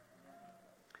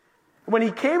 When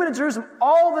he came into Jerusalem,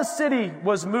 all the city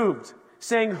was moved,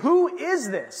 saying, "Who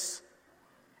is this?"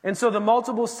 And so the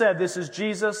multitude said, "This is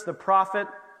Jesus, the prophet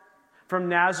from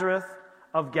Nazareth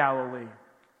of Galilee."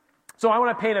 So I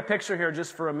want to paint a picture here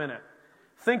just for a minute.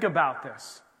 Think about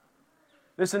this.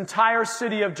 This entire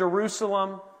city of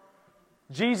Jerusalem,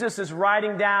 Jesus is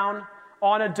riding down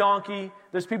on a donkey.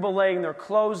 There's people laying their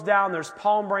clothes down. There's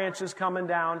palm branches coming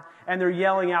down, and they're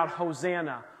yelling out,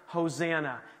 "Hosanna,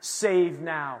 Hosanna, save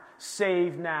now,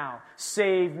 save now,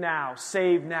 save now,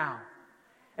 save now."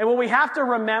 And what we have to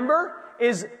remember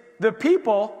is the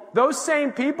people, those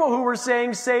same people who were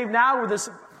saying save now,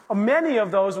 many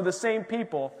of those were the same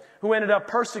people who ended up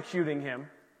persecuting him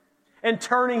and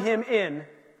turning him in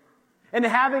and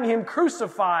having him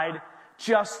crucified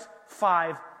just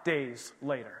 5 days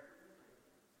later.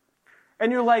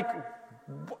 And you're like,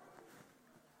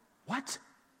 what?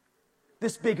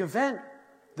 This big event,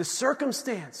 the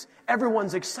circumstance,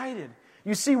 everyone's excited.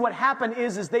 You see, what happened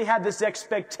is they had this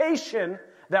expectation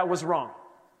that was wrong.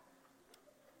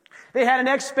 They had an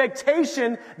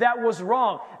expectation that was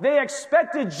wrong. They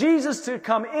expected Jesus to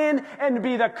come in and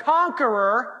be the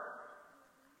conqueror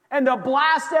and to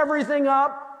blast everything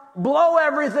up, blow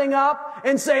everything up,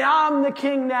 and say, "I'm the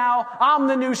king now. I'm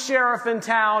the new sheriff in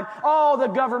town. All the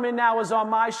government now is on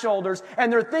my shoulders."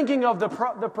 And they're thinking of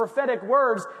the prophetic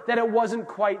words that it wasn't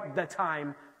quite the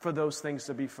time for those things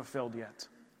to be fulfilled yet.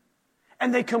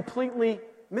 And they completely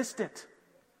missed it.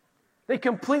 They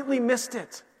completely missed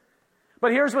it.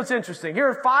 But here's what's interesting. Here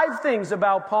are 5 things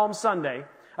about Palm Sunday,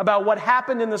 about what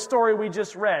happened in the story we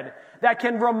just read, that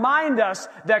can remind us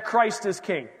that Christ is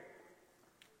king.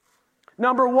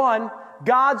 Number 1,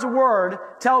 God's word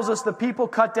tells us the people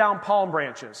cut down palm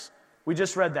branches. We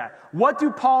just read that. What do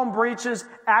palm branches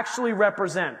actually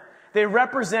represent? They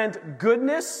represent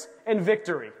goodness and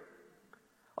victory.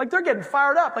 Like they're getting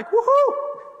fired up. Like, woohoo!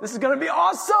 This is going to be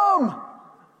awesome!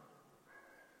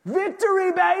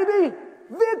 Victory, baby!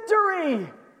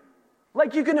 Victory!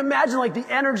 Like you can imagine like the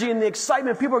energy and the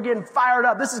excitement. People are getting fired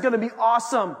up. This is going to be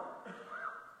awesome.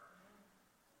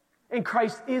 And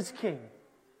Christ is king.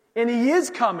 And he is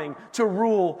coming to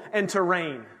rule and to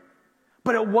reign.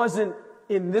 But it wasn't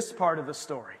in this part of the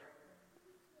story.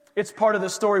 It's part of the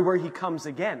story where he comes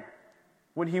again,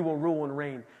 when he will rule and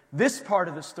reign. This part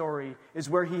of the story is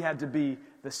where he had to be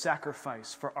the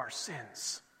sacrifice for our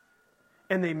sins.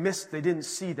 And they didn't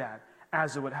see that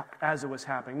as it was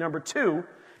happening. Number 2,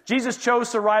 Jesus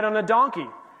chose to ride on a donkey.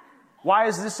 Why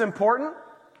is this important?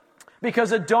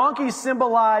 Because a donkey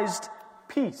symbolized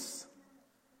peace.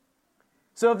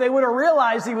 So if they would have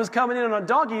realized he was coming in on a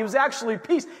donkey, he was actually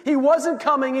peace. He wasn't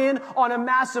coming in on a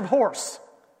massive horse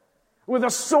with a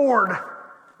sword,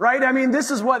 right? I mean, this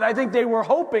is what I think they were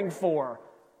hoping for.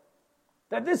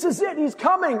 That this is it, he's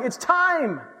coming, it's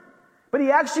time. But he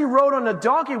actually rode on a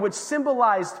donkey, which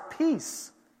symbolized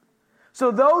peace. So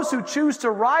those who choose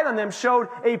to ride on them showed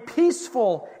a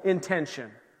peaceful intention.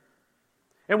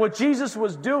 And what Jesus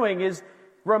was doing is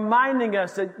reminding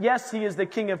us that, yes, he is the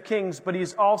King of Kings, but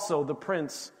he's also the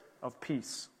Prince of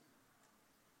Peace.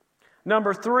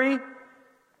 Number 3,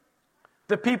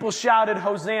 the people shouted,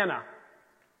 "Hosanna."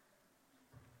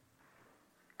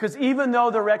 Because even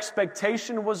though their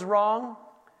expectation was wrong,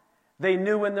 they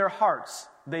knew in their hearts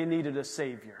they needed a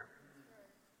Savior.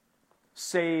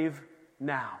 Save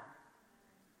now.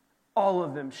 All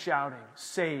of them shouting,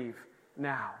 "Save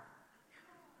now."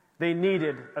 They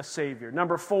needed a Savior.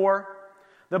 Number 4,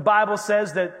 the Bible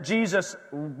says that Jesus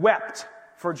wept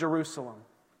for Jerusalem.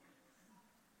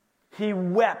 He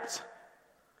wept.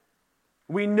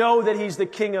 We know that he's the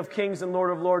King of Kings and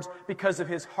Lord of Lords because of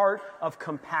his heart of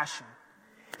compassion.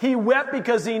 He wept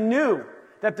because he knew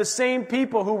that the same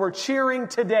people who were cheering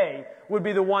today would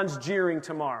be the ones jeering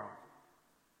tomorrow.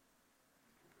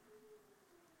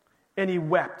 And he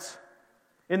wept.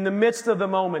 In the midst of the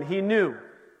moment, he knew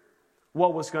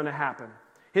what was going to happen.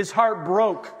 His heart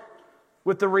broke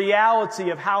with the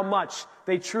reality of how much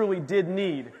they truly did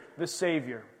need the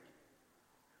Savior.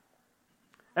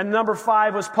 And number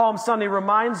 5 was Palm Sunday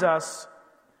reminds us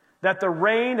that the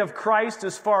reign of Christ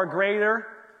is far greater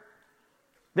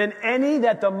than any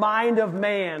that the mind of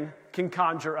man can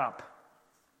conjure up.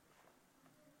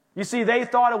 You see, they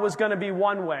thought it was going to be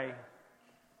one way,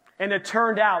 and it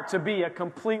turned out to be a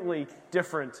completely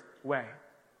different way.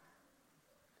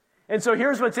 And so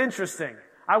here's what's interesting.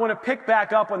 I want to pick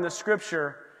back up on the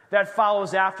scripture that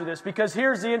follows after this, because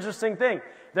here's the interesting thing.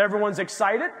 Everyone's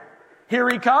excited. Here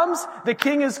he comes. The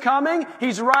king is coming.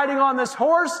 He's riding on this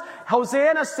horse.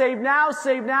 Hosanna, save now,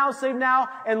 save now, save now.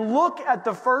 And look at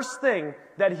the first thing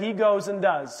that he goes and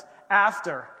does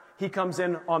after he comes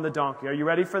in on the donkey. Are you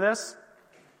ready for this?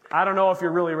 I don't know if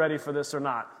you're really ready for this or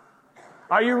not.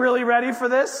 Are you really ready for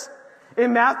this?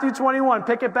 In Matthew 21,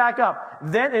 pick it back up.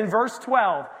 Then in verse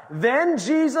 12, then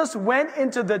Jesus went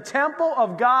into the temple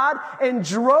of God and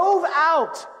drove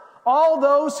out all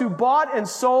those who bought and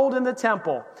sold in the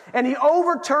temple. And he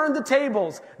overturned the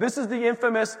tables. This is the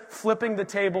infamous flipping the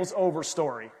tables over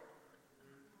story.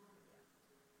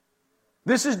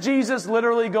 This is Jesus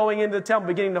literally going into the temple,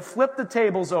 beginning to flip the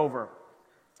tables over.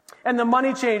 And the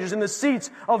money changers and the seats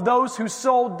of those who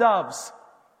sold doves.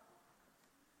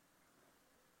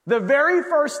 The very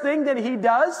first thing that he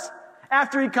does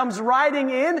after he comes riding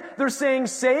in, they're saying,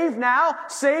 save now,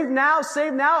 save now,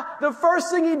 save now. The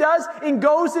first thing he does, he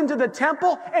goes into the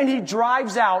temple and he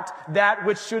drives out that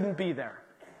which shouldn't be there.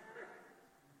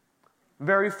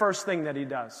 Very first thing that he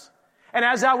does. And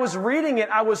as I was reading it,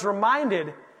 I was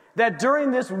reminded that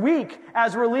during this week,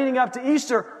 as we're leading up to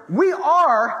Easter, we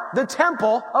are the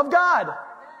temple of God.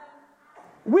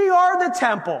 We are the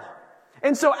temple.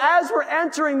 And so as we're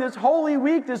entering this Holy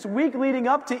Week, this week leading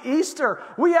up to Easter,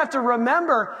 we have to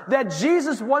remember that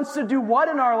Jesus wants to do what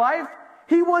in our life?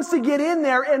 He wants to get in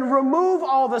there and remove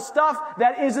all the stuff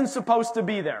that isn't supposed to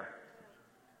be there.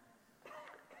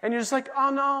 And you're just like,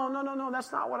 oh no,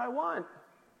 that's not what I want.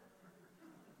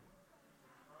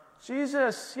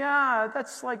 Jesus, yeah,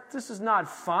 that's like, this is not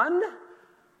fun.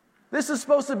 This is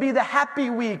supposed to be the happy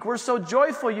week. We're so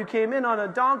joyful. You came in on a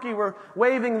donkey. We're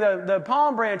waving the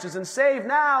palm branches and save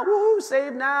now. Woohoo,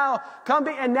 save now.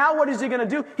 And now what is he going to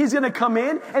do? He's going to come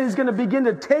in and he's going to begin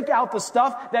to take out the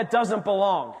stuff that doesn't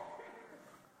belong.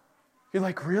 You're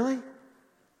like, really?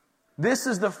 This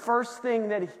is the first thing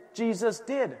that Jesus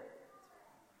did.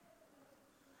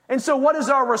 And so what is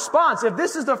our response? If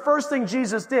this is the first thing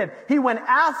Jesus did, he went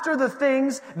after the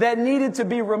things that needed to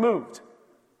be removed.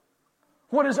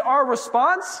 What is our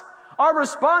response? Our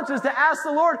response is to ask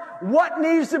the Lord, what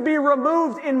needs to be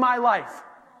removed in my life?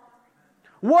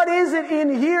 What is it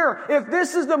in here? If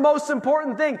this is the most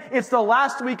important thing, it's the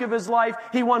last week of his life.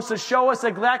 He wants to show us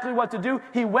exactly what to do.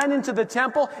 He went into the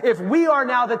temple. If we are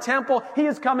now the temple, he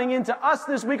is coming into us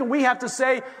this week, and we have to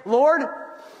say, Lord,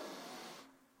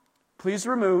 please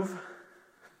remove.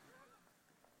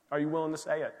 Are you willing to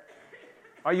say it?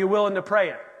 Are you willing to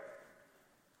pray it?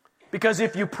 Because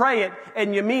if you pray it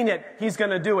and you mean it, he's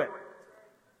going to do it.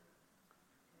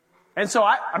 And so,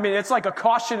 I mean, it's like a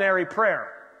cautionary prayer.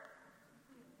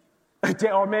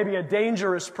 Or maybe a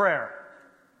dangerous prayer.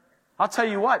 I'll tell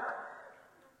you what.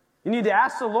 You need to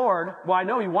ask the Lord. Well, I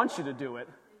know he wants you to do it.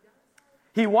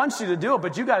 He wants you to do it,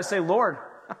 but you got to say, Lord,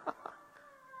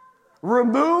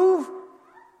 remove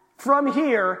from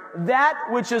here that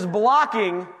which is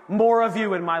blocking more of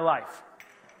you in my life.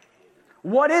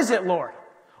 What is it, Lord?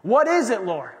 What is it,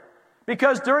 Lord?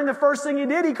 Because during the first thing he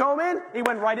did, he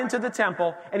went right into the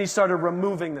temple and he started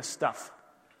removing the stuff.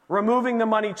 Removing the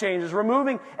money changers,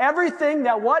 removing everything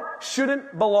that what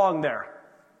shouldn't belong there.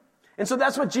 And so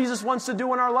that's what Jesus wants to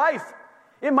do in our life.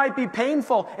 It might be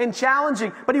painful and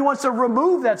challenging, but he wants to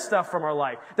remove that stuff from our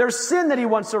life. There's sin that he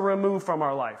wants to remove from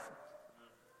our life.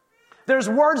 There's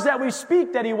words that we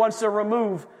speak that he wants to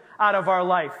remove out of our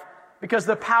life because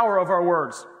the power of our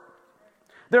words.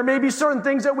 There may be certain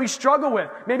things that we struggle with.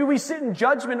 Maybe we sit in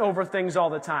judgment over things all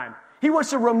the time. He wants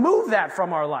to remove that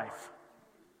from our life.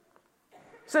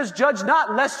 It says, judge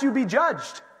not lest you be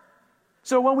judged.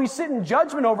 So when we sit in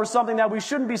judgment over something that we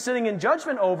shouldn't be sitting in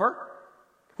judgment over,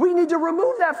 we need to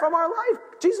remove that from our life.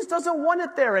 Jesus doesn't want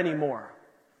it there anymore.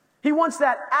 He wants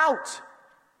that out.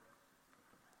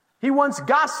 He wants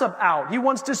gossip out. He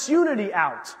wants disunity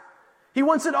out. He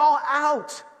wants it all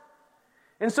out.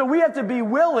 And so we have to be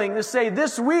willing to say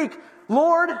this week,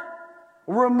 Lord,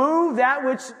 remove that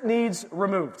which needs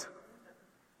removed.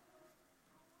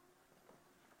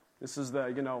 This is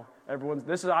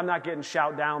I'm not getting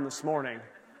shout down this morning.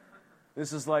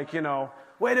 This is like,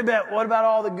 wait a bit, what about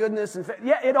all the goodness?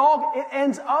 It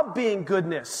ends up being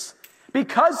goodness.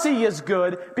 Because he is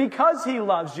good, because he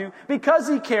loves you, because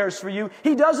he cares for you,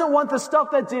 he doesn't want the stuff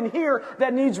that's in here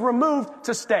that needs removed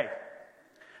to stay.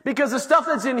 Because the stuff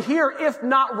that's in here, if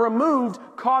not removed,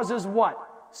 causes what?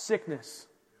 Sickness,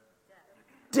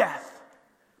 death,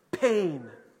 pain,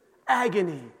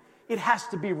 agony. It has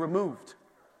to be removed.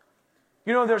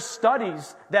 You know, there's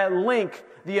studies that link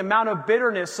the amount of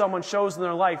bitterness someone shows in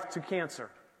their life to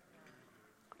cancer.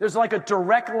 There's like a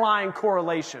direct line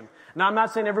correlation. Now, I'm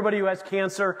not saying everybody who has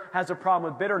cancer has a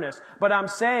problem with bitterness, but I'm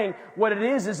saying what it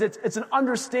is it's an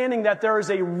understanding that there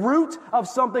is a root of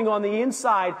something on the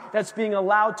inside that's being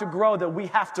allowed to grow that we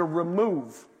have to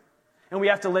remove. And we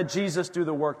have to let Jesus do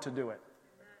the work to do it.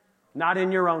 Not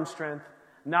in your own strength,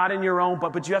 not in your own,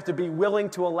 but you have to be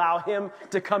willing to allow Him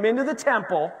to come into the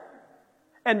temple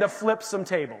and to flip some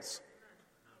tables.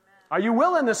 Are you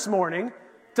willing this morning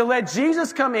to let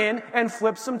Jesus come in and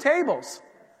flip some tables?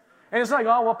 And it's like,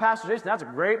 oh, well, Pastor Jason, that's a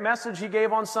great message he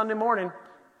gave on Sunday morning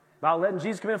about letting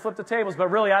Jesus come in and flip the tables, but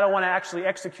really I don't want to actually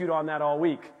execute on that all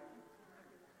week.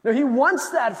 No, He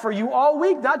wants that for you all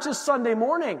week, not just Sunday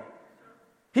morning.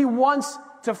 He wants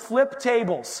to flip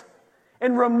tables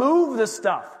and remove the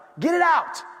stuff. Get it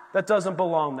out that doesn't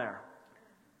belong there.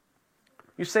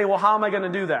 You say, well, how am I going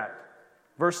to do that?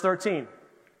 Verse 13.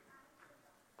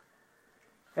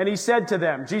 And He said to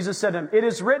them, Jesus said to them, it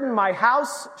is written, my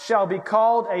house shall be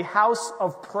called a house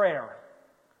of prayer,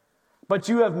 but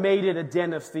you have made it a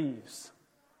den of thieves.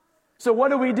 So what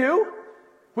do?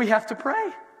 We have to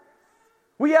pray.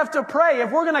 We have to pray.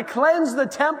 If we're going to cleanse the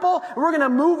temple, we're going to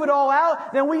move it all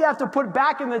out, then we have to put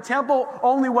back in the temple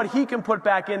only what He can put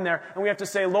back in there. And we have to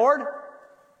say, Lord,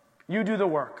 you do the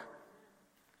work.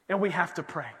 And we have to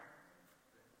pray.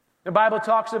 The Bible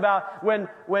talks about when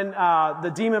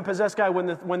the demon-possessed guy, when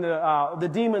the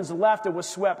demons left, it was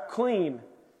swept clean.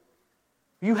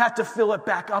 You have to fill it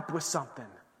back up with something.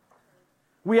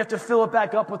 We have to fill it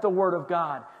back up with the Word of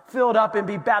God. Fill it up and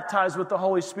be baptized with the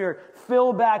Holy Spirit.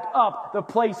 Fill back up the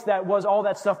place that was all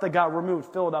that stuff that got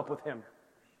removed. Fill it up with Him.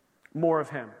 More of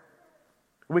Him.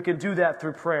 We can do that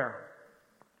through prayer.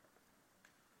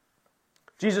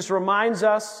 Jesus reminds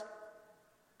us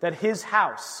that His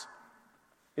house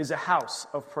is a house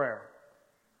of prayer.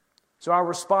 So our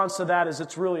response to that is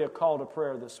it's really a call to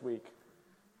prayer this week.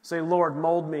 Say, Lord,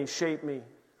 mold me, shape me,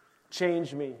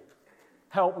 change me,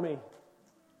 help me.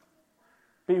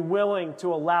 Be willing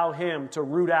to allow Him to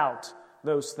root out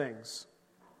those things.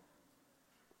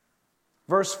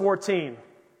 Verse 14.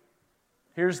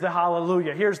 Here's the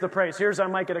hallelujah. Here's the praise. Here's I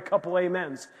might get a couple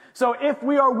amens. So if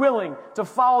we are willing to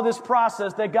follow this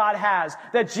process that God has,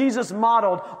 that Jesus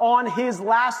modeled on His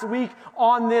last week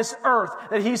on this earth,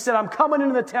 that He said, I'm coming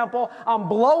into the temple, I'm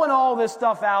blowing all this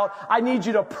stuff out, I need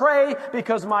you to pray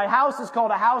because my house is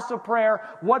called a house of prayer.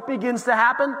 What begins to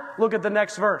happen? Look at the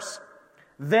next verse.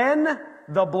 Then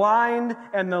the blind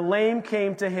and the lame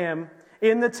came to Him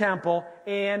in the temple,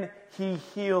 and He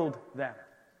healed them.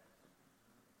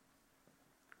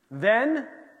 Then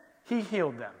He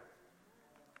healed them.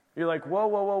 You're like, whoa.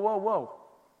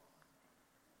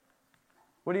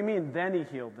 What do you mean, then He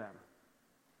healed them?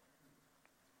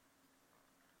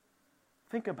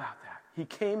 Think about that. He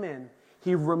came in,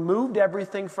 He removed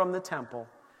everything from the temple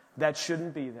that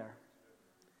shouldn't be there.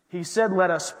 He said, let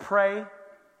us pray,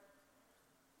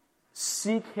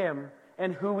 seek Him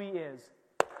and who He is,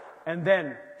 and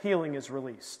then healing is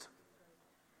released.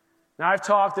 Now, I've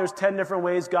talked, there's 10 different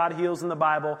ways God heals in the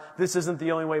Bible. This isn't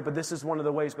the only way, but this is one of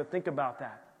the ways. But think about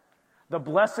that. The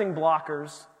blessing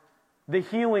blockers, the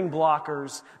healing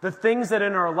blockers, the things that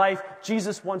in our life,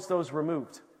 Jesus wants those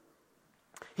removed.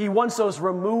 He wants those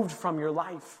removed from your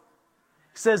life.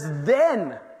 He says,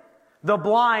 then the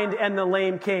blind and the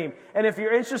lame came. And if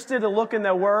you're interested to look in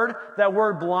that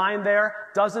word blind there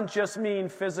doesn't just mean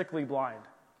physically blind.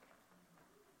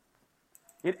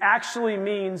 It actually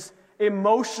means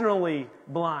emotionally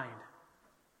blind.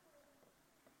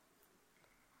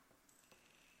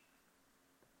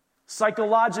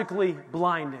 Psychologically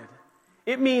blinded.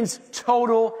 It means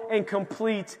total and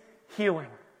complete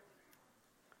healing.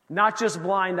 Not just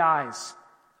blind eyes.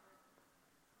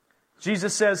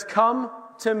 Jesus says, come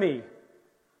to me,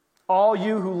 all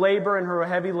you who labor and who are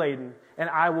heavy laden, and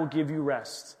I will give you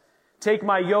rest. Take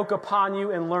my yoke upon you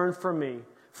and learn from me,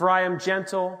 for I am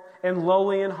gentle and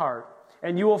lowly in heart,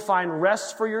 and you will find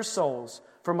rest for your souls,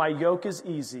 for my yoke is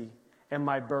easy and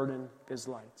my burden is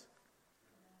light.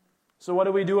 So what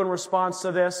do we do in response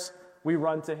to this? We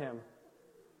run to Him.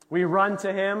 We run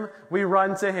to Him. We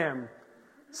run to Him.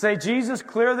 Say, Jesus,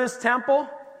 clear this temple.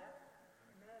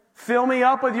 Fill me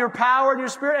up with your power and your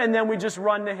Spirit, and then we just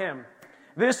run to Him.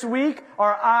 This week,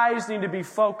 our eyes need to be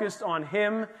focused on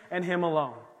Him and Him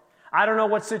alone. I don't know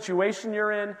what situation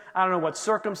you're in. I don't know what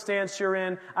circumstance you're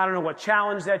in. I don't know what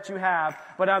challenge that you have.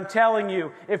 But I'm telling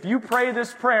you, if you pray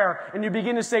this prayer and you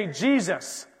begin to say,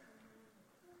 Jesus,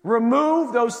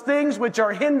 remove those things which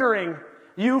are hindering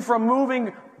you from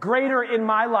moving greater in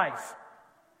my life.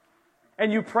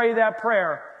 And you pray that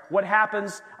prayer, what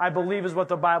happens, I believe is what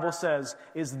the Bible says,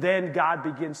 is then God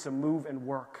begins to move and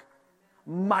work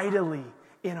mightily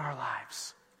in our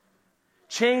lives.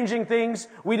 Changing things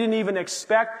we didn't even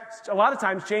expect. A lot of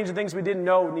times changing things we didn't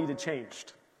know needed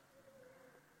changed.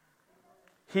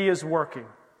 He is working.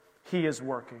 He is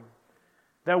working.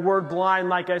 That word blind,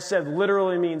 like I said,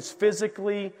 literally means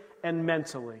physically and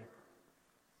mentally.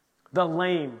 The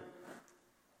lame,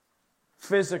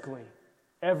 physically,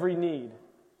 every need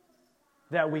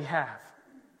that we have,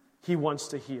 He wants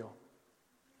to heal.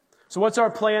 So what's our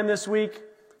plan this week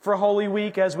for Holy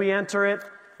Week as we enter it,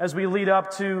 as we lead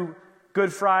up to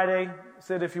Good Friday?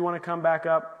 Sid, if you want to come back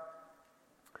up.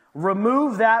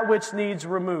 Remove that which needs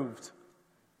removed.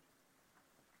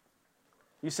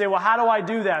 You say, well, how do I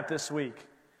do that this week?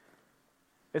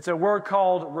 It's a word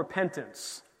called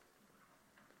repentance.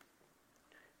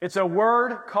 It's a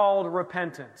word called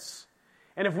repentance.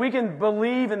 And if we can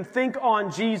believe and think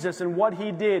on Jesus and what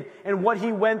He did and what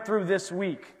He went through this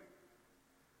week,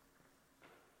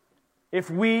 if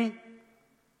we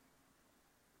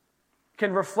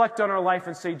can reflect on our life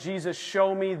and say, Jesus,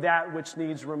 show me that which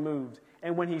needs removed.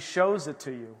 And when He shows it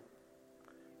to you,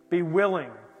 be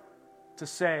willing to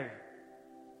say,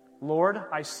 Lord,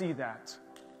 I see that.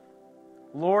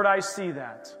 Lord, I see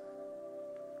that.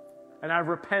 And I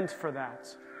repent for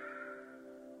that.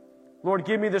 Lord,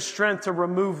 give me the strength to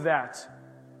remove that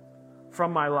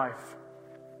from my life.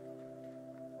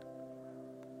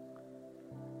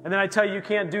 And then I tell you, you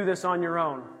can't do this on your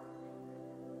own.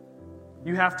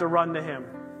 You have to run to Him.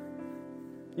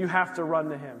 You have to run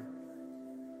to Him.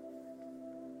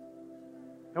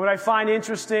 And what I find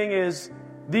interesting is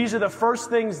these are the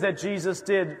first things that Jesus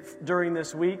did during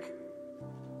this week.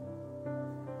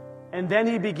 And then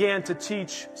He began to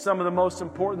teach some of the most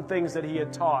important things that He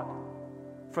had taught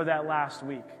for that last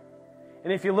week.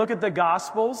 And if you look at the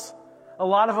Gospels, a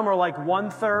lot of them are like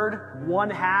 1/3,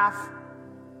 1/2.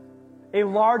 A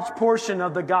large portion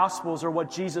of the Gospels are what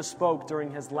Jesus spoke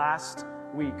during His last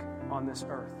week on this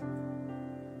earth.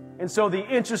 And so the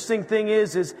interesting thing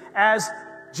is as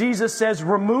Jesus says,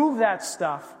 remove that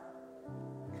stuff.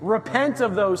 Repent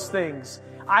of those things.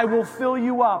 I will fill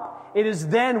you up. It is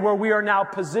then where we are now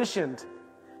positioned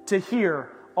to hear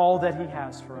all that He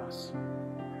has for us.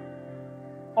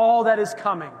 All that is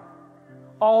coming.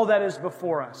 All that is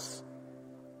before us.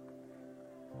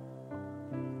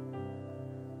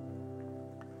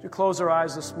 Would you close our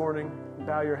eyes this morning and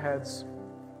bow your heads?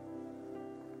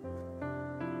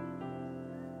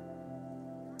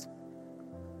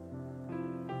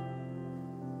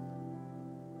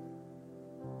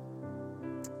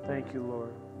 Thank you,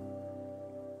 Lord.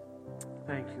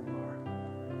 Thank you, Lord.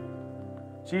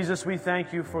 Jesus, we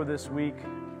thank You for this week,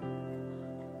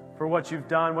 for what You've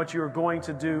done, what You are going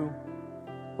to do,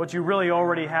 what You really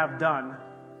already have done,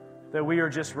 that we are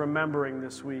just remembering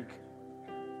this week.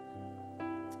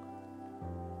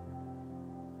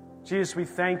 Jesus, we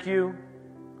thank You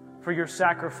for Your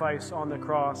sacrifice on the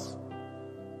cross.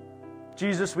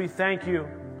 Jesus, we thank You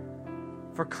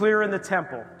for clearing the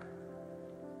temple.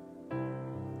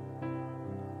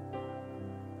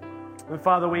 And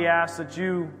Father, we ask that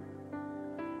You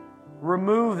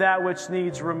remove that which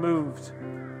needs removed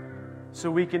so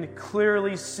we can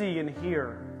clearly see and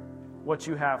hear what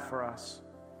You have for us.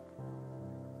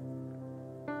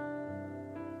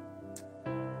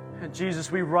 And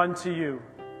Jesus, we run to You.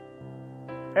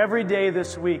 Every day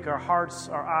this week, our hearts,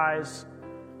 our eyes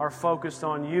are focused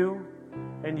on You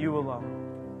and You alone.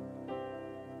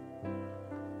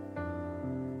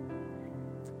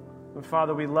 And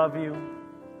Father, we love You,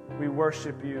 we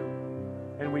worship You,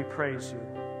 and we praise You.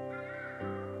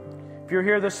 If you're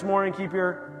here this morning, keep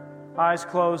your eyes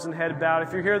closed and head bowed.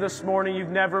 If you're here this morning,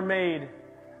 you've never made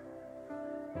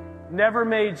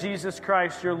Jesus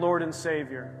Christ your Lord and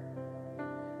Savior.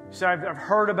 You say, I've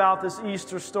heard about this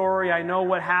Easter story. I know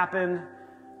what happened,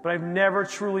 but I've never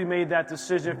truly made that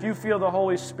decision. If you feel the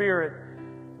Holy Spirit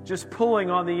just pulling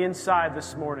on the inside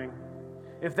this morning,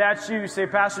 if that's you, say,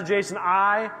 Pastor Jason,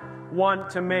 I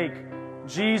want to make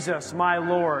Jesus my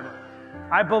Lord.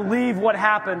 I believe what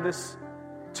happened this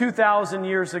 2,000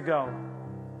 years ago.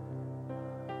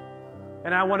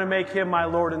 And I want to make Him my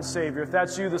Lord and Savior. If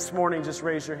that's you this morning, just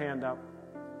raise your hand up.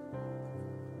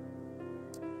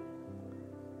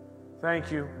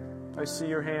 Thank you. I see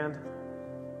your hand.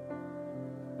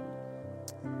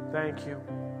 Thank you.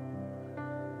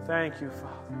 Thank you,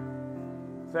 Father.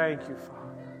 Thank you, Father.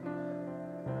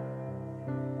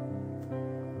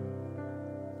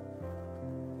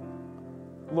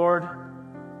 Lord,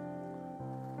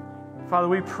 Father,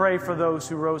 we pray for those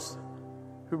who rose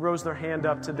their hand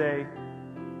up today,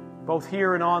 both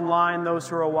here and online, those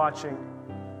who are watching.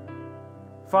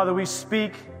 Father, we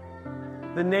speak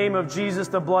the name of Jesus,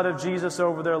 the blood of Jesus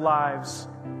over their lives.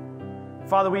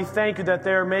 Father, we thank you that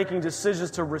they're making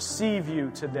decisions to receive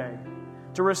you today,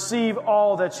 to receive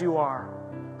all that you are,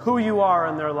 who you are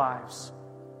in their lives.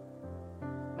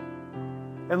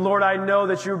 And Lord, I know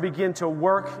that you begin to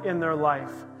work in their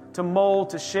life, to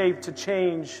mold, to shape, to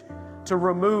change, to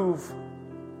remove,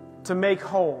 to make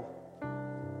whole.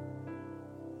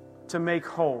 To make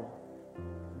whole.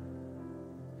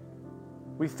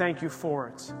 We thank you for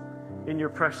it in your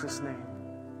precious name.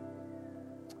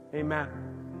 Amen.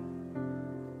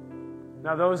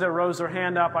 Now, those that rose their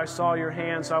hand up, I saw your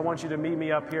hand, so I want you to meet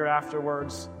me up here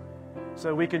afterwards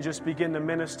so we can just begin to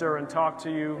minister and talk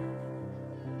to you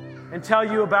and tell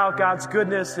you about God's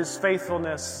goodness, His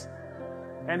faithfulness,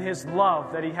 and His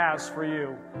love that He has for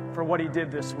you, for what He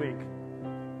did this week.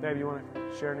 Dave, you want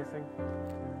to share anything?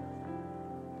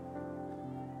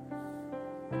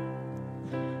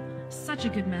 Such a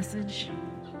good message.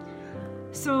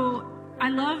 So I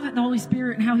love the Holy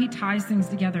Spirit and how He ties things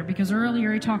together, because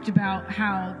earlier He talked about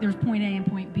how there's point A and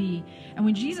point B. And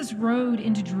when Jesus rode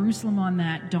into Jerusalem on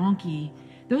that donkey,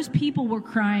 those people were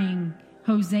crying,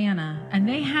 Hosanna, and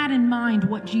they had in mind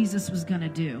what Jesus was going to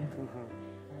do.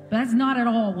 But that's not at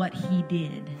all what He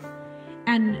did.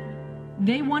 And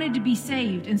they wanted to be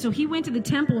saved. And so He went to the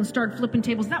temple and started flipping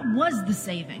tables. That was the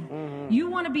saving. You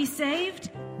want to be saved?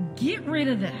 Get rid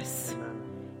of this.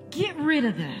 Get rid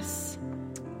of this.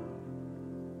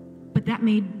 But that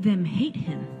made them hate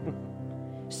Him.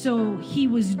 So He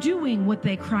was doing what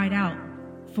they cried out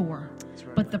for.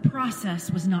 But the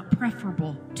process was not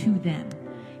preferable to them.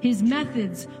 His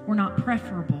methods were not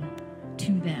preferable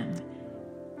to them.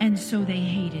 And so they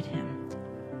hated Him.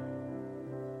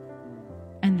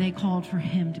 And they called for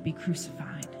Him to be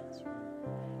crucified.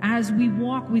 As we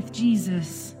walk with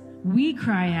Jesus, we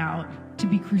cry out to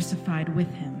be crucified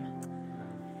with Him.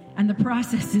 And the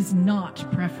process is not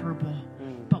preferable,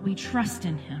 but we trust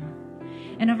in Him.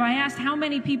 And if I asked how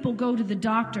many people go to the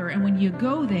doctor, and when you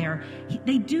go there,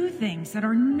 they do things that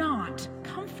are not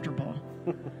comfortable.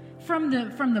 From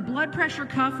the blood pressure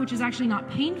cuff, which is actually not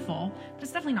painful, but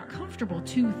it's definitely not comfortable,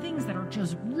 to things that are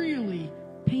just really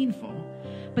painful.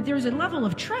 But there's a level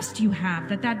of trust you have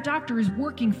that doctor is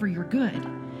working for your good.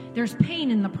 There's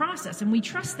pain in the process, and we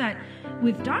trust that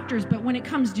with doctors. But when it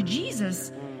comes to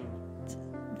Jesus,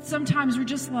 sometimes we're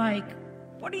just like,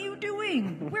 what are you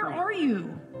doing? Where are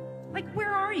you? Like,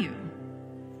 where are you?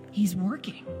 He's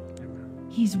working.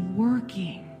 He's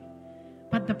working.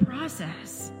 But the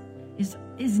process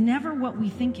is never what we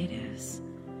think it is.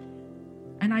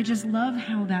 And I just love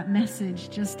how that message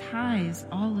just ties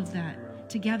all of that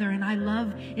together. And I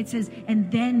love, it says, and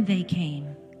then they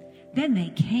came. Then they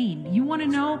came. You want to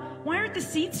know, why aren't the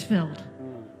seats filled?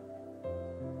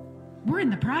 We're in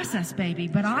the process, baby.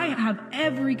 But I have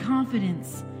every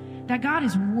confidence that God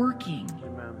is working.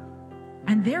 Amen.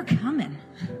 And they're coming.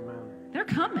 Amen. They're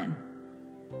coming.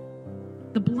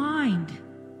 The blind,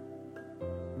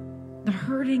 the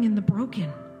hurting and the broken,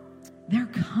 they're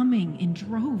coming in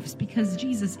droves, because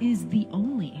Jesus is the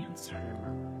only answer.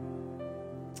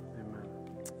 Amen.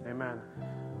 Amen.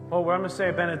 Well, I'm going to say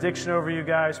a benediction over you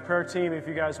guys. Prayer team, if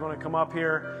you guys want to come up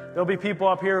here. There'll be people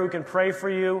up here who can pray for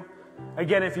you.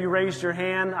 Again, if you raised your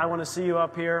hand, I want to see you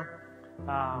up here,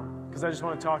 because I just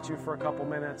want to talk to you for a couple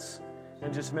minutes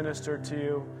and just minister to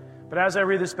you. But as I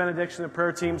read this benediction, the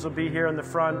prayer teams will be here in the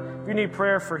front. If you need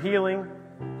prayer for healing,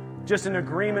 just an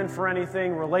agreement for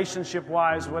anything,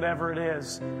 relationship-wise, whatever it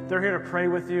is, they're here to pray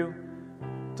with you,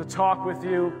 to talk with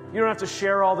you. You don't have to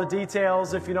share all the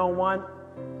details if you don't want,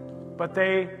 but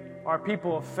they are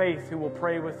people of faith who will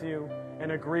pray with you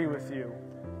and agree with you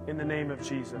in the name of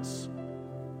Jesus.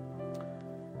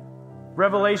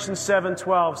 Revelation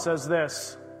 7:12 says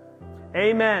this,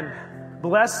 Amen.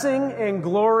 Blessing and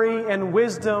glory and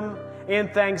wisdom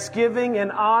and thanksgiving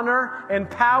and honor and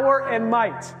power and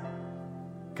might.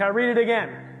 Can I read it again?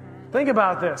 Think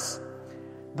about this.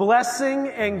 Blessing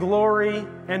and glory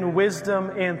and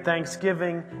wisdom and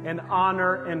thanksgiving and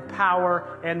honor and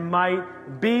power and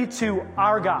might be to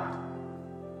our God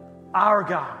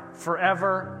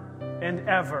forever and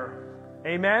ever.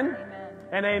 Amen?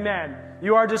 And amen.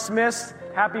 You are dismissed.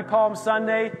 Happy Palm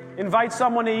Sunday. Invite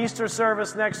someone to Easter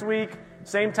service next week.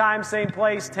 Same time, same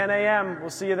place, 10 a.m. We'll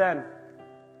see you then.